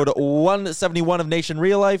 Episode 171 of Nation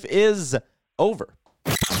Real Life is over.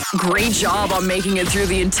 Great job on making it through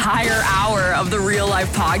the entire hour of the Real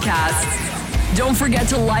Life podcast. Don't forget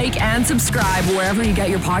to like and subscribe wherever you get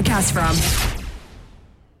your podcast from.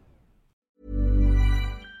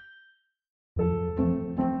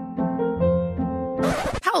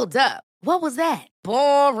 Hold up. What was that?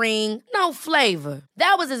 Boring. No flavor.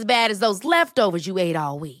 That was as bad as those leftovers you ate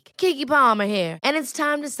all week. Keke Palmer here, and it's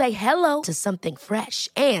time to say hello to something fresh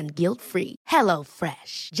and guilt-free. Hello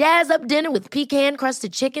Fresh. Jazz up dinner with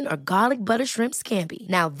pecan-crusted chicken or garlic butter shrimp scampi.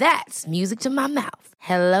 Now that's music to my mouth.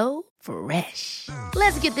 Hello Fresh.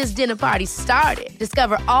 Let's get this dinner party started.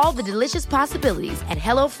 Discover all the delicious possibilities at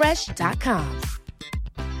hellofresh.com.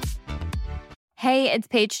 Hey, it's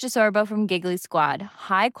Paige DeSorbo from Giggly Squad.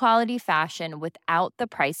 High quality fashion without the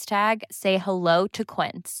price tag. Say hello to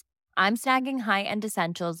Quince. I'm snagging high-end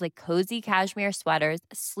essentials like cozy cashmere sweaters,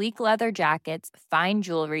 sleek leather jackets, fine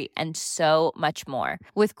jewelry, and so much more.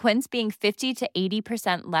 With Quince being 50 to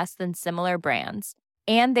 80% less than similar brands.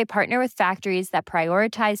 And they partner with factories that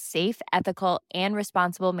prioritize safe, ethical, and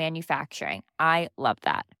responsible manufacturing. I love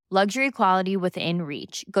that. Luxury quality within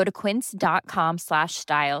reach. Go to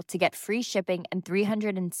quince.com/style to get free shipping and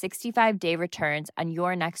 365-day returns on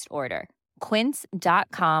your next order.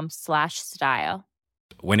 Quince.com/style.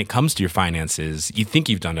 When it comes to your finances, you think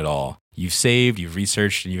you've done it all. You've saved, you've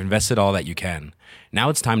researched, and you've invested all that you can. Now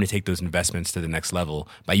it's time to take those investments to the next level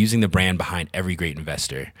by using the brand behind every great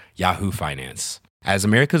investor, Yahoo Finance. As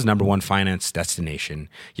America's #1 finance destination,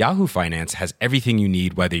 Yahoo Finance has everything you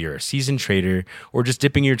need, whether you're a seasoned trader or just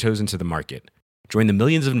dipping your toes into the market. Join the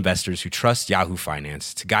millions of investors who trust Yahoo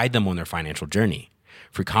Finance to guide them on their financial journey.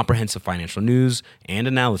 For comprehensive financial news and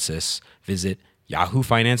analysis, visit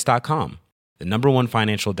yahoofinance.com, the #1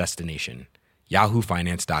 financial destination,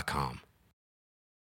 yahoofinance.com.